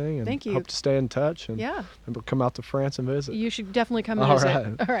everything. And Thank you. Hope to stay in touch and Yeah, maybe come out to France and visit. you should definitely come and All visit.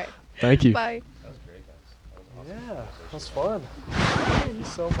 right. All right. Thank you. Bye. That was great, guys. That was awesome. Yeah, that was fun. Thank you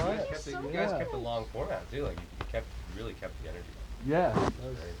so You much. guys kept a long format too. Like you really kept the energy. Yeah, Great.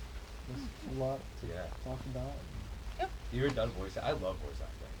 there's a lot to Yeah. talk about. You were done voice. I love voice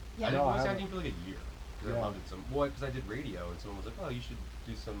acting. Yeah. I did No, I voice haven't. acting for like a year. 'Cause Yeah. I loved it because I did radio, and someone was like, "Oh, you should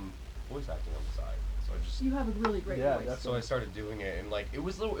do some voice acting on the side." So I just You have a really great Yeah, voice. that's- so I started doing it, and like it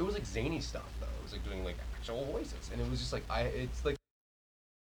was like zany stuff though. It was like doing like actual voices, and it was just like it's like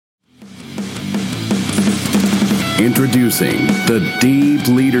Introducing the Deep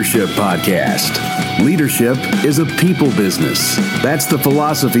Leadership Podcast. Leadership is a people business. That's the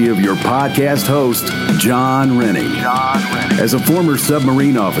philosophy of your podcast host, John Rennie. As a former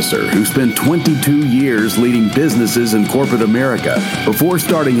submarine officer who spent 22 years leading businesses in corporate America before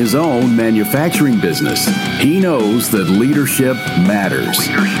starting his own manufacturing business, he knows that leadership matters.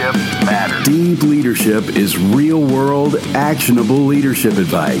 Deep Leadership is real-world, actionable leadership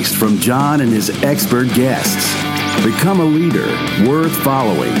advice from John and his expert guests. Become a leader worth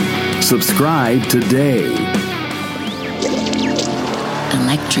following. Subscribe today.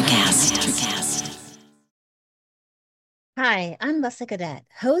 Electricast. Hi, I'm Lessa Gadet,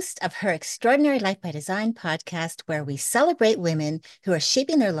 host of her Extraordinary Life by Design podcast, where we celebrate women who are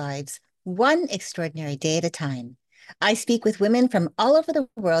shaping their lives one extraordinary day at a time. I speak with women from all over the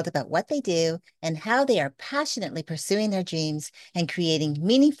world about what they do and how they are passionately pursuing their dreams and creating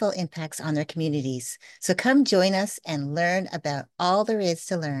meaningful impacts on their communities. So come join us and learn about all there is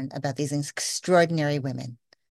to learn about these extraordinary women.